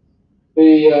ago,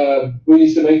 we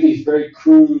used to make these very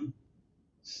crude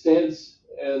stents,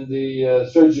 and the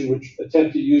surgeon would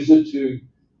attempt to use it to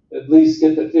at least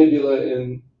get the fibula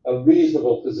in a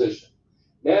reasonable position.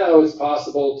 Now it's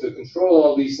possible to control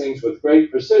all these things with great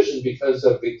precision because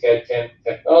of the CAD/CAM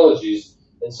technologies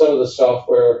and some of the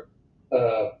software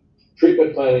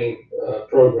treatment planning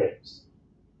programs.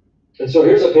 And so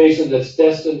here's a patient that's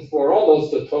destined for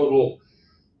almost a total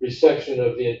resection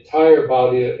of the entire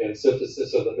body and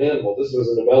synthesis of the mandible. This was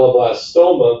an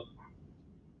ameloblastoma,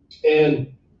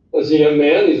 and as a young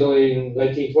man, he's only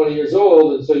 19, 20 years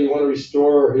old, and so you want to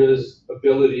restore his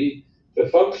ability to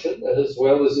function as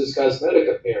well as his cosmetic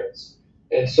appearance.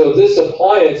 And so this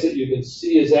appliance that you can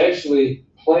see is actually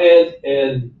planned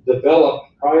and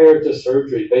developed prior to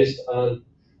surgery based on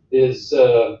his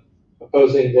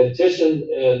opposing dentition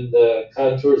and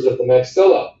contours of the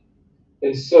maxilla.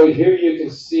 And so here you can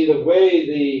see the way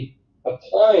the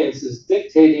appliance is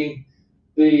dictating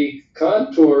the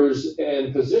contours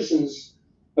and positions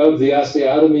of the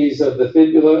osteotomies of the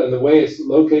fibula and the way it's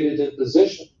located in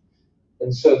position.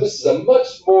 And so this is a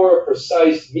much more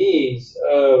precise means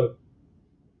of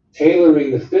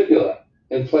tailoring the fibula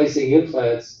and placing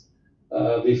implants.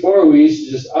 Before we used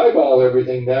to just eyeball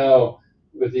everything. Now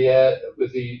with the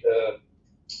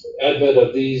advent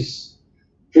of these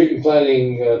treatment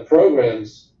planning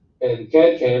programs and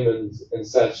CAD/CAM and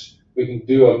such, we can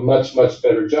do a much, much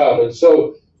better job. And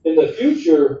so in the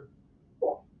future,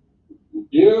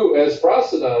 you as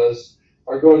prosthodontists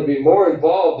are going to be more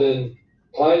involved in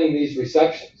planning these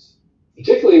resections,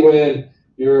 particularly when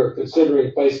you're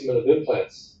considering placement of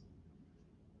implants.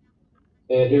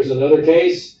 And here's another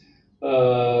case.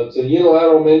 It's a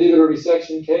unilateral mandibular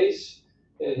resection case.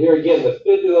 And here again, the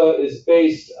fibula is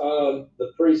based on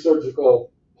the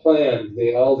pre-surgical plan.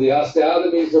 All the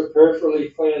osteotomies are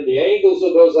peripherally planned. The angles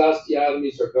of those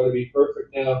osteotomies are going to be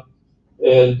perfect now.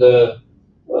 And the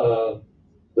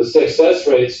success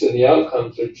rates and the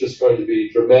outcomes are just going to be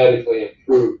dramatically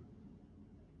improved.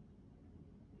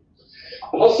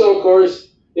 Also, of course,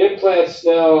 implants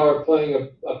now are playing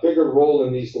a bigger role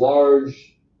in these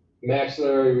large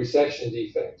maxillary resection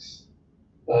defects.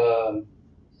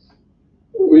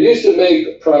 We used to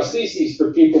make prostheses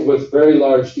for people with very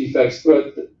large defects,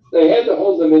 but they had to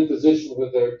hold them in position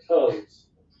with their tongues.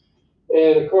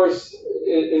 And of course,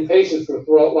 in patients with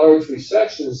large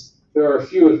resections, there are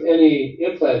few, if any,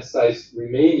 implant sites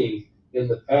remaining in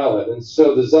the palate. And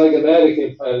so the zygomatic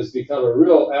implant has become a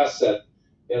real asset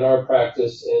in our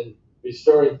practice in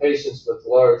restoring patients with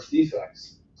large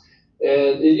defects.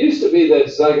 And it used to be that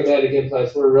zygomatic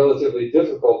implants were relatively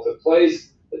difficult to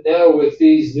place, but now with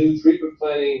these new treatment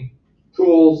planning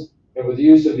tools and with the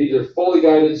use of either fully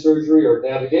guided surgery or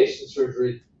navigation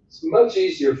surgery, it's much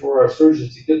easier for our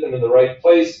surgeons to get them in the right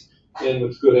place and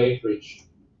with good anchorage.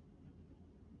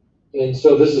 And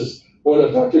so this is one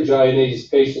of Dr. Gianetti's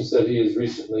patients that he has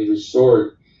recently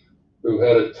restored, who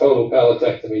had a total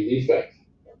palatectomy defect.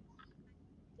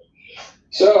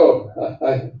 So,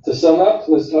 to sum up,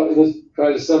 let's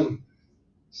try to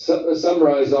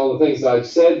summarize all the things I've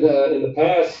said. In the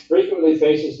past, frequently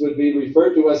patients would be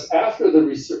referred to us after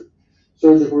the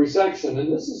surgical resection,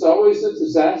 and this is always a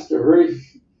disaster.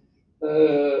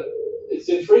 It's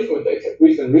infrequent that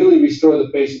we can really restore the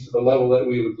patient to the level that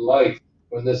we would like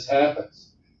when this happens.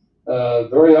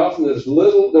 Very often in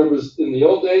the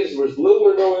old days, there was little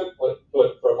or no input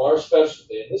from our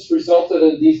specialty, and this resulted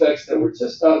in defects that were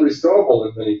just not restorable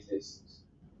in many cases.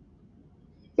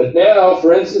 But now,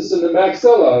 for instance, in the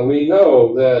maxilla, we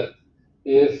know that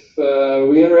if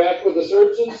we interact with the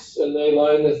surgeons and they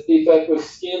line this defect with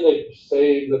skin, they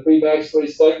save the premaxillary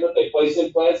segment, they place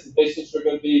implants, and patients are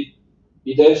going to be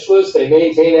edentulous, they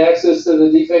maintain access to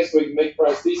the defects, we can make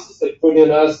prosthesis, they put in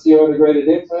osteointegrated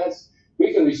implants,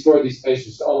 we can restore these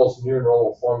patients to almost near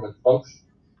normal form and function.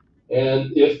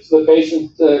 And if the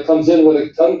patient comes in with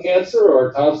a tongue cancer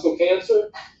or tonsil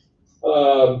cancer,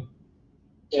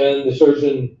 and the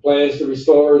surgeon plans to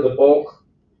restore the bulk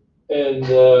and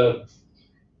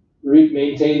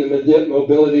maintain the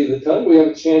mobility of the tongue, we have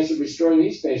a chance of restoring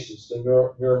these patients to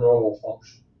near normal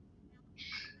function.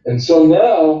 And so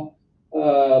now,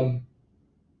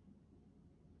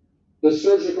 the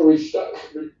surgical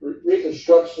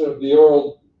reconstruction of the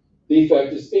oral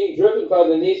defect is being driven by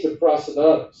the needs of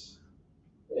prosthodontics.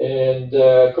 And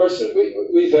of course,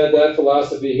 we've had that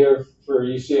philosophy here for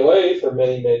UCLA for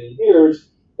many, many years.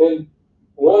 And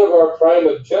one of our prime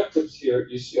objectives here at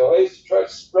UCLA is to try to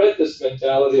spread this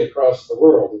mentality across the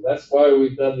world. And that's why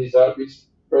we've done these outreach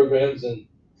programs in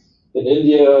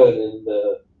India and in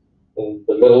the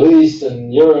Middle East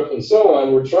and Europe and so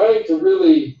on. We're trying to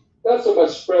really not so much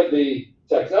spread the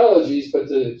technologies, but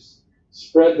to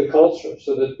spread the culture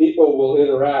so that people will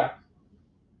interact.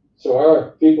 So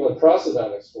our people in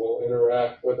prosthodontics will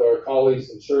interact with our colleagues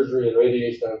in surgery and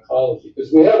radiation oncology,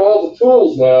 because we have all the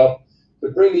tools now to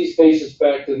bring these patients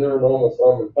back to their normal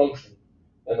form and function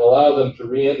and allow them to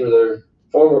re-enter their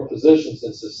former positions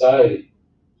in society.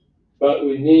 But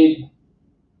we need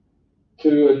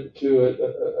to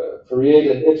create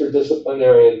an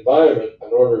interdisciplinary environment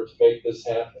in order to make this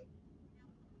happen.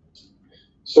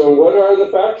 So what are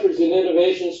the factors and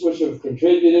innovations which have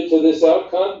contributed to this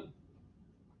outcome?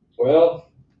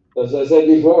 Well, as I said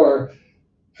before,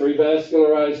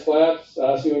 pre-vascularized flaps,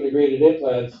 osseointegrated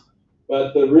implants,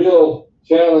 but the real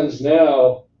challenge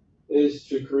now is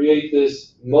to create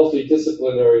this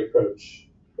multidisciplinary approach.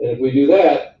 And if we do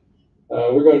that,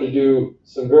 we're going to do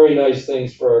some very nice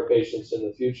things for our patients in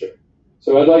the future.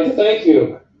 So I'd like to thank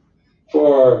you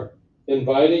for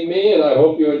inviting me, and I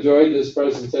hope you enjoyed this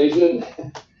presentation.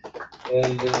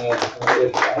 And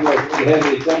if you have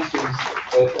any questions,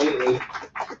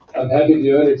 I'm happy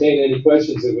to entertain any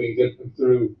questions if we can get them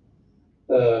through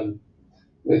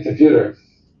the computer.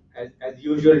 As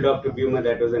usual, Dr. Beumer,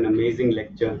 that was an amazing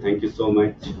lecture. Thank you so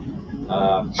much.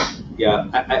 Yeah,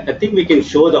 I think we can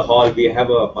show the hall. We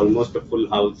have almost a full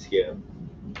house here.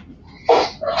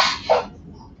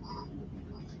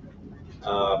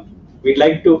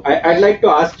 I'd like to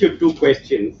ask you two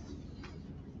questions.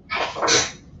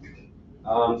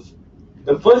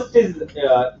 The first is,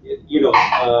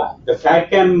 the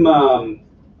CAD/CAM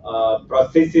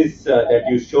processes that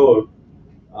you showed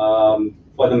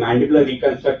for the mandibular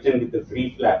reconstruction with the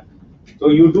free flap. So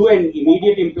you do an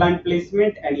immediate implant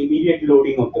placement and immediate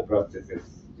loading of the prosthesis.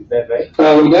 Is that right?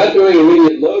 We're not doing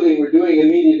immediate loading. We're doing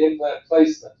immediate implant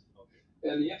placement.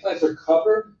 And the implants are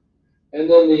covered, and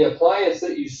then the appliance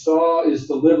that you saw is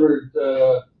delivered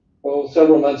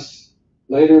several months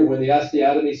later when the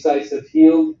osteotomy sites have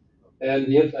healed and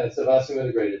the implants have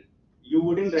osseointegrated. You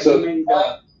wouldn't recommend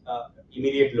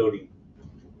immediate loading?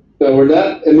 No, we're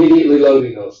not immediately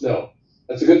loading those. No.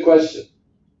 That's a good question.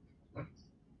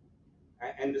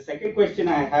 And the second question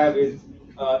I have is,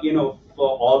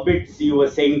 for orbits, you were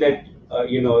saying that,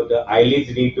 the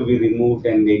eyelids need to be removed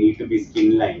and they need to be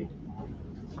skin lined.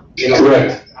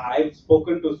 Correct. I've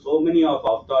spoken to so many of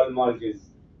ophthalmologists,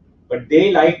 but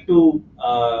they like to,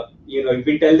 if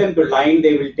we tell them to line,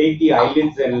 they will take the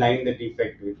eyelids and line the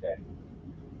defect with that.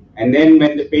 And then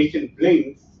when the patient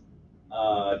blinks,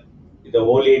 the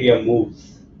whole area moves.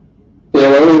 Yeah,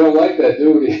 well, we don't like that,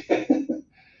 do we?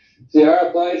 See, our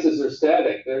appliances are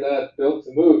static. They're not built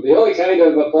to move. The only kind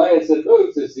of appliance that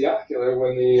moves is the ocular,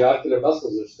 when the ocular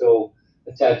muscles are still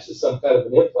attached to some kind of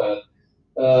an implant.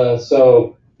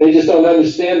 So they just don't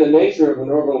understand the nature of an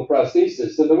orbital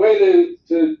prosthesis. And the way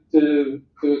to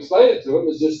explain it to them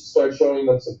is just to start showing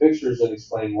them some pictures and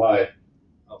explain why.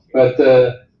 Okay. But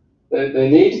they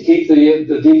need to keep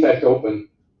the defect open.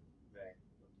 Right.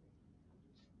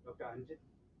 Dr. Anjit?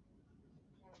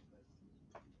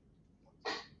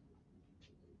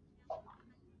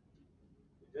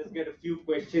 Just get a few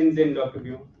questions in, Dr.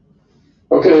 Beumer.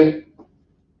 Okay.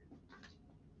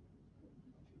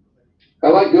 I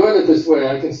like doing it this way.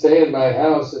 I can stay in my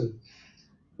house and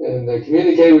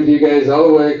communicate with you guys all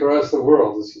the way across the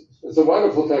world. It's a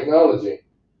wonderful technology.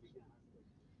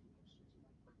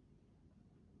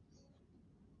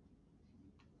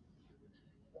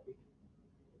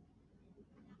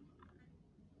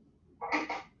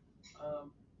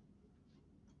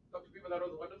 Dr. Beumer, that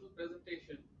was a wonderful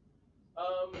presentation.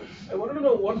 I wanted to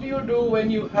know, what do you do when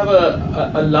you have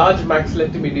a large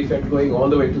maxillectomy defect going all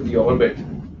the way to the orbit?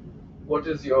 What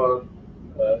is your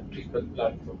treatment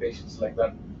plan for patients like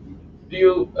that? Do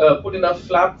you put enough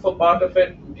flap for part of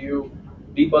it? Do you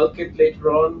debulk it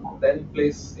later on, then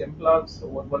place implants? Or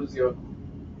what is your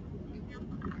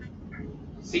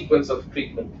sequence of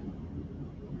treatment?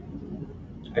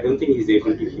 I don't think he's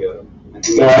able to hear.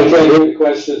 No, I can't hear the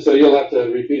question, so you'll have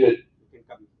to repeat it.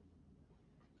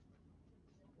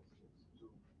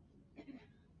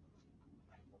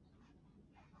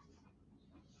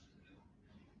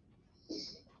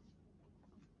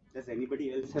 Does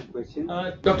anybody else have questions?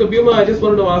 Dr. Beumer, I just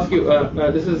wanted to ask you, I'm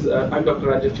Dr.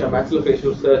 Rajesh,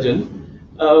 maxillofacial surgeon.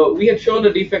 We had shown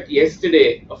a defect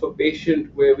yesterday of a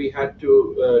patient where we had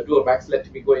to do a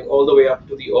maxillectomy going all the way up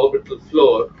to the orbital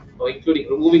floor, or including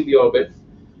removing the orbit,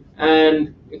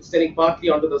 and extending partly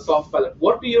onto the soft palate.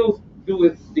 What do you do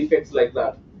with defects like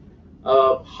that?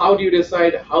 How do you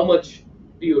decide how much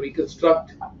do you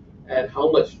reconstruct and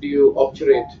how much do you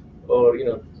obturate or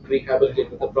rehabilitate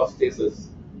with the prosthesis?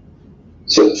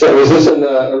 So was this a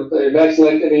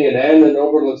maxillectomy and an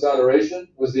orbital exoneration?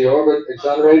 Was the orbit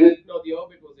exonerated? No, the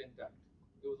orbit was intact.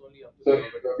 It was only up to So the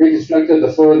orbit. reconstructed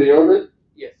the floor of the orbit?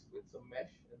 Yes, with some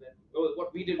mesh. And then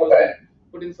what we did was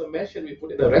put in some mesh and we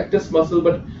put in a rectus muscle.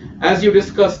 But as you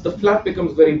discussed, the flap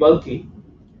becomes very bulky,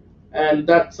 and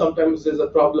that sometimes is a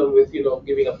problem with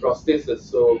giving a prosthesis.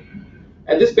 So,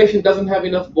 and this patient doesn't have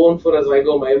enough bone for a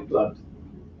zygoma implant.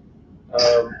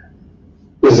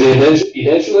 Is he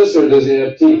edentulous or does he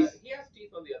have teeth? He has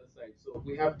teeth on the other side, so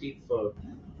we have teeth for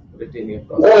retaining a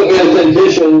Well, prosthesis. he had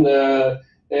dentition,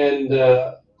 and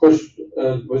of course,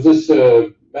 was this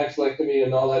maxillectomy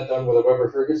and all that done with a Weber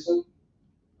Ferguson?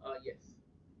 Yes.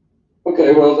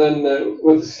 Okay, well then,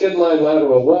 with the skin line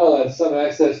lateral wall and some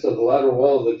access to the lateral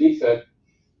wall of the defect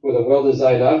with a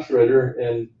well-designed obturator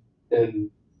and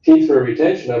teeth for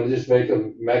retention, I would just make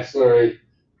a maxillary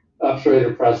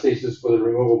obturator prosthesis with a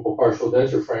removable partial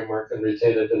denture framework and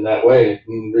retain it in that way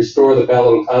and restore the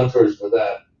palatal contours with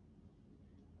that.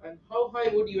 And how high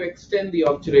would you extend the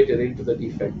obturator into the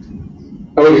defect?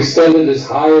 I would extend it as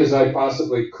high as I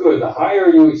possibly could. The higher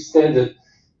you extend it,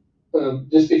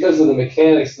 just because of the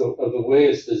mechanics of the way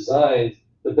it's designed,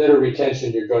 the better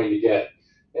retention you're going to get.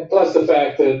 And plus the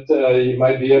fact that you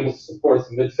might be able to support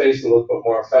the midface a little bit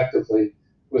more effectively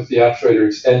with the obturator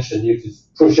extension. You can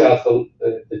push out the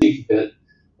teeth a bit,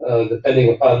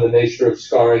 depending upon the nature of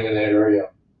scarring in that area.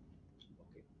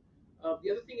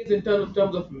 The other thing is in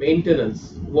terms of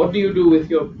maintenance. What do you do with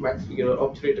your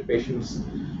obturator patients?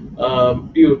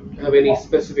 Do you have any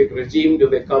specific regime? Do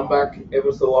they come back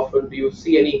ever so often? Do you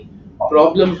see any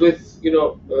problems with in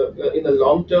the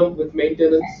long term with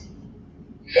maintenance?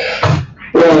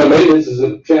 Well, maintenance is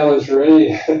a challenge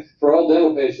for all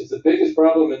dental patients. The biggest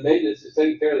problem in maintenance is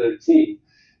taking care of their teeth.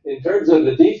 In terms of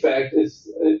the defect,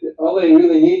 all they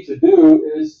really need to do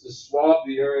is to swab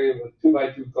the area with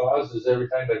 2x2 gauzes every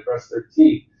time they brush their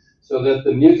teeth, so that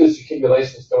the mucus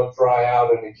accumulations don't dry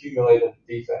out and accumulate in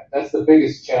the defect. That's the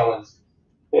biggest challenge.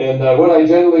 And what I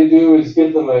generally do is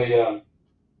give them a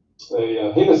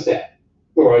hemostat.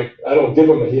 Or I don't give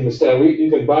them a hemostat. You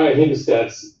can buy a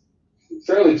hemostat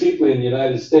fairly cheaply in the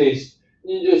United States.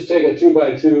 You just take a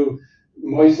 2x2,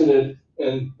 moisten it,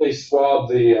 and they swab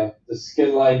the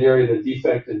skin-lined area of the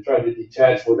defect and try to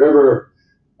detach whatever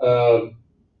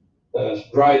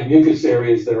dried mucus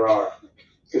areas there are.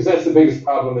 Because that's the biggest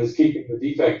problem, is keeping the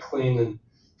defect clean and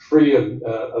free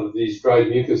of these dried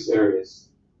mucus areas.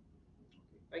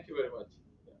 Thank you very much.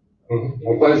 Mm-hmm.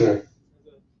 My pleasure.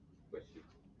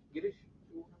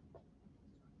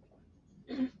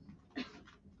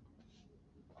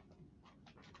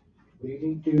 Good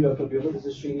evening to you, Dr. Beumer. This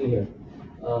is Srini here.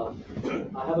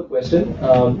 I have a question.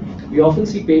 We often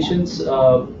see patients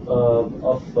of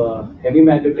heavy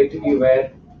mandibulectomy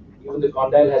where even the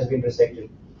condyle has been resected.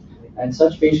 And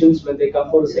such patients, when they come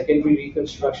for a secondary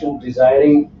reconstruction,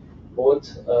 desiring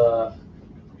both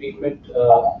treatment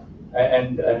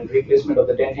and replacement of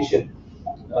the dentition,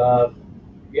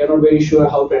 we are not very sure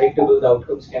how predictable the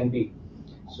outcomes can be.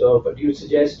 So, but you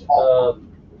suggest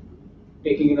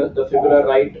taking the fibula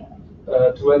right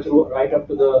through and through, right up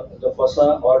to the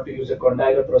fossa, or to use a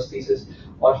condylar prosthesis,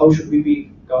 or how should we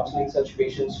be counseling such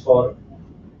patients for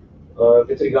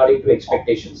with regarding to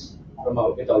expectations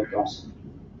with outcomes?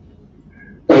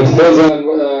 It depends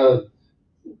on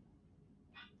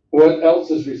what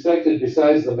else is resected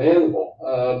besides the mandible.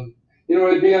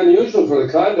 It'd be unusual for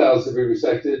the condyles to be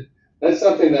resected. That's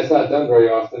something that's not done very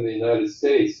often in the United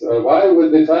States. Why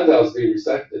would the condyles be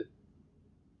resected?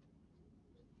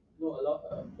 No,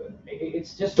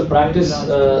 it's just a practice.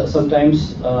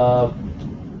 Sometimes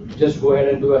just go ahead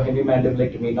and do a heavy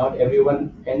mandibulectomy. Not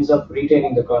everyone ends up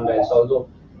retaining the condyles, although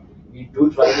we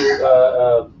do try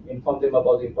to inform them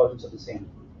about the importance of the same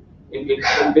in with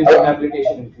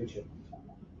rehabilitation in the future.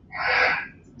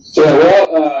 So,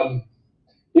 well,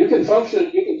 you can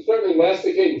certainly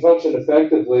masticate and function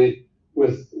effectively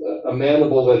with a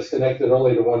mandible that's connected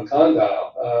only to one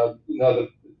condyle.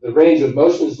 The range of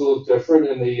motion is a little different,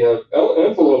 and the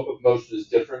envelope of motion is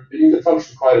different, but you can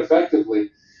function quite effectively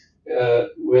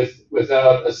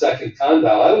without a second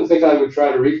condyle. I don't think I would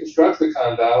try to reconstruct the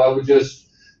condyle. I would just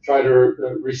try to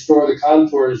restore the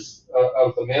contours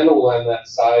of the mandible on that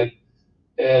side,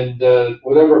 and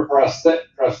whatever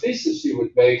prosthesis you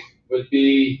would make would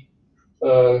be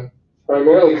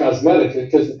primarily cosmetic,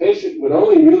 because the patient would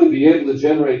only really be able to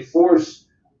generate force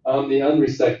on the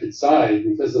unresected side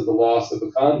because of the loss of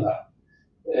the condyle.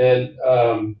 And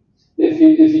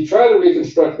if you try to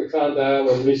reconstruct the condyle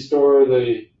and restore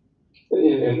the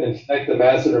and connect the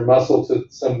masseter muscle to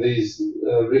some of these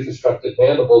reconstructed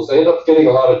mandibles. They end up getting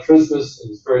a lot of trismus,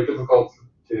 and it's very difficult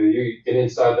to get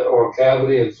inside the oral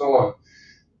cavity and so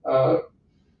on.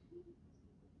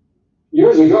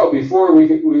 Years ago, before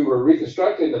we were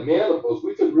reconstructing the mandibles,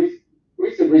 we could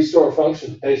restore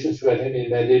function to patients who had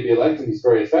hemimandibulectomies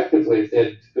very effectively if they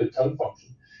had good tongue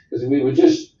function, because we would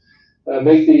just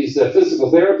make these physical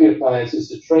therapy appliances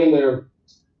to train their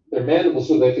mandibles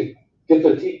so they could get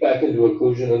their teeth back into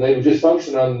occlusion, and they would just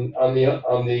function on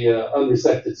the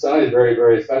unresected side very,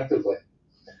 very effectively.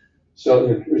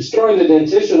 So restoring the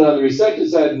dentition on the resected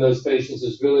side in those patients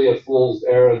is really a fool's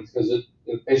errand, because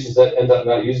patients that end up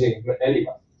not using them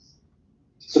anyway.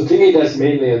 So to me, that's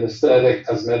mainly an aesthetic,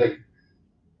 cosmetic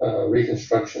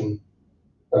reconstruction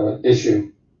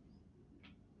issue.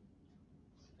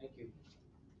 Thank you.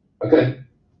 Okay.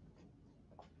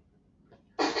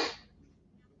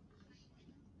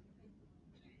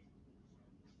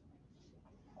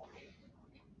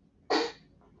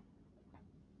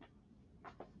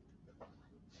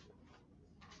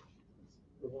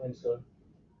 Good morning, sir.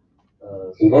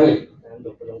 Good morning. I'm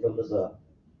Dr. Namdambaza.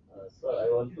 Sir, I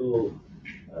want to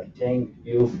thank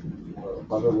you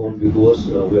for the work, because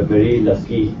we are very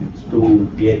lucky to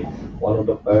get one of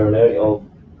the pioneer of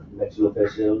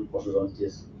maxillofacial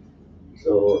prosthodontics.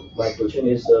 So my question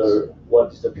is,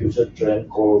 what is the future trend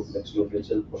for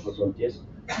maxillofacial prosthodontics?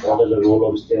 What are the role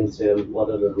of stem cell? What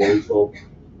are the roles of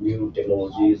new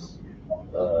technologies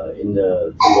in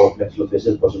the field of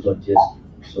maxillofacial prosthodontics?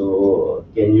 So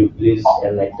can you please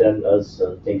enlighten us?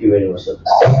 Thank you very much, sir.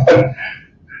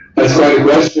 That's quite a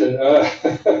question.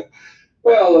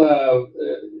 Well,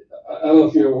 I don't know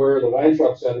if you're aware of the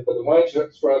Weintraub Center, but the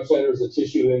Weintraub Center is a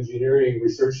tissue engineering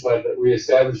research lab that we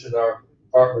established in our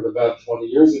department about 20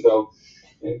 years ago.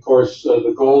 And of course,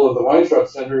 the goal of the Weintraub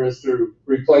Center is to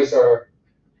replace our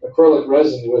acrylic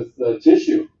resin with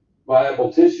tissue,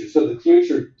 viable tissue. So the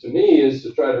future, to me, is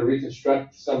to try to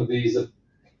reconstruct some of these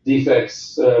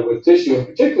defects with tissue, and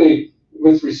particularly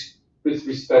with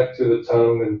respect to the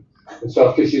tongue and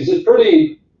soft tissues. It's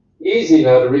pretty easy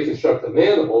now to reconstruct the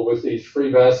mandible with these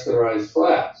free vascularized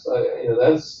flaps. That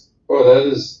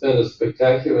has been a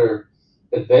spectacular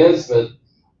advancement.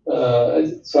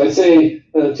 So I'd say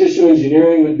tissue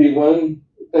engineering would be one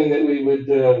thing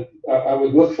that I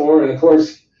would look for, and of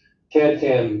course,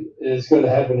 CAD/CAM is going to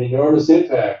have an enormous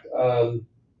impact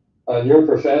on your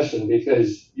profession,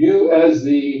 because you, as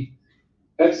the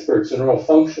experts in oral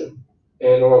function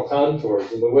and oral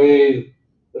contours and the way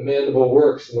the mandible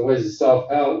works and the way the soft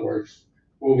palate works,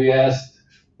 will be asked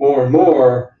more and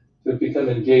more to become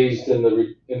engaged in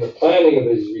the planning of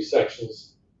these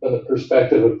resections from the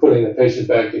perspective of putting the patient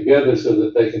back together so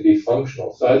that they can be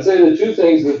functional. So I'd say the two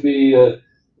things would be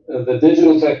the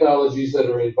digital technologies that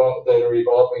are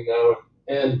evolving now,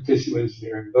 and tissue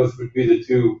engineering. Those would be the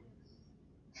two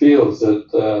fields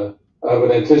that I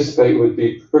would anticipate would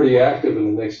be pretty active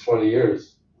in the next 20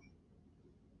 years.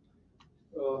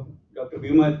 Dr.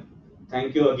 Beumer,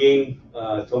 thank you again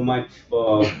so much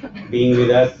for being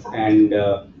with us, and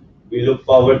we look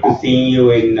forward to seeing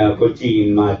you in Kochi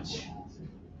in March.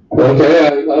 Okay,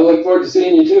 I look forward to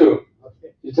seeing you too.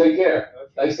 Okay. You take care.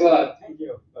 Okay. Thanks a lot. Thank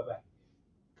you. Bye-bye.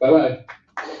 Bye-bye.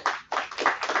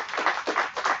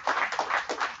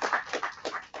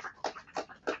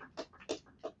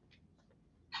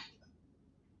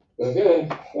 Okay,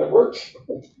 that works.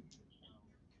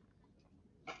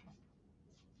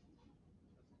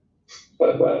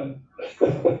 Bye-bye.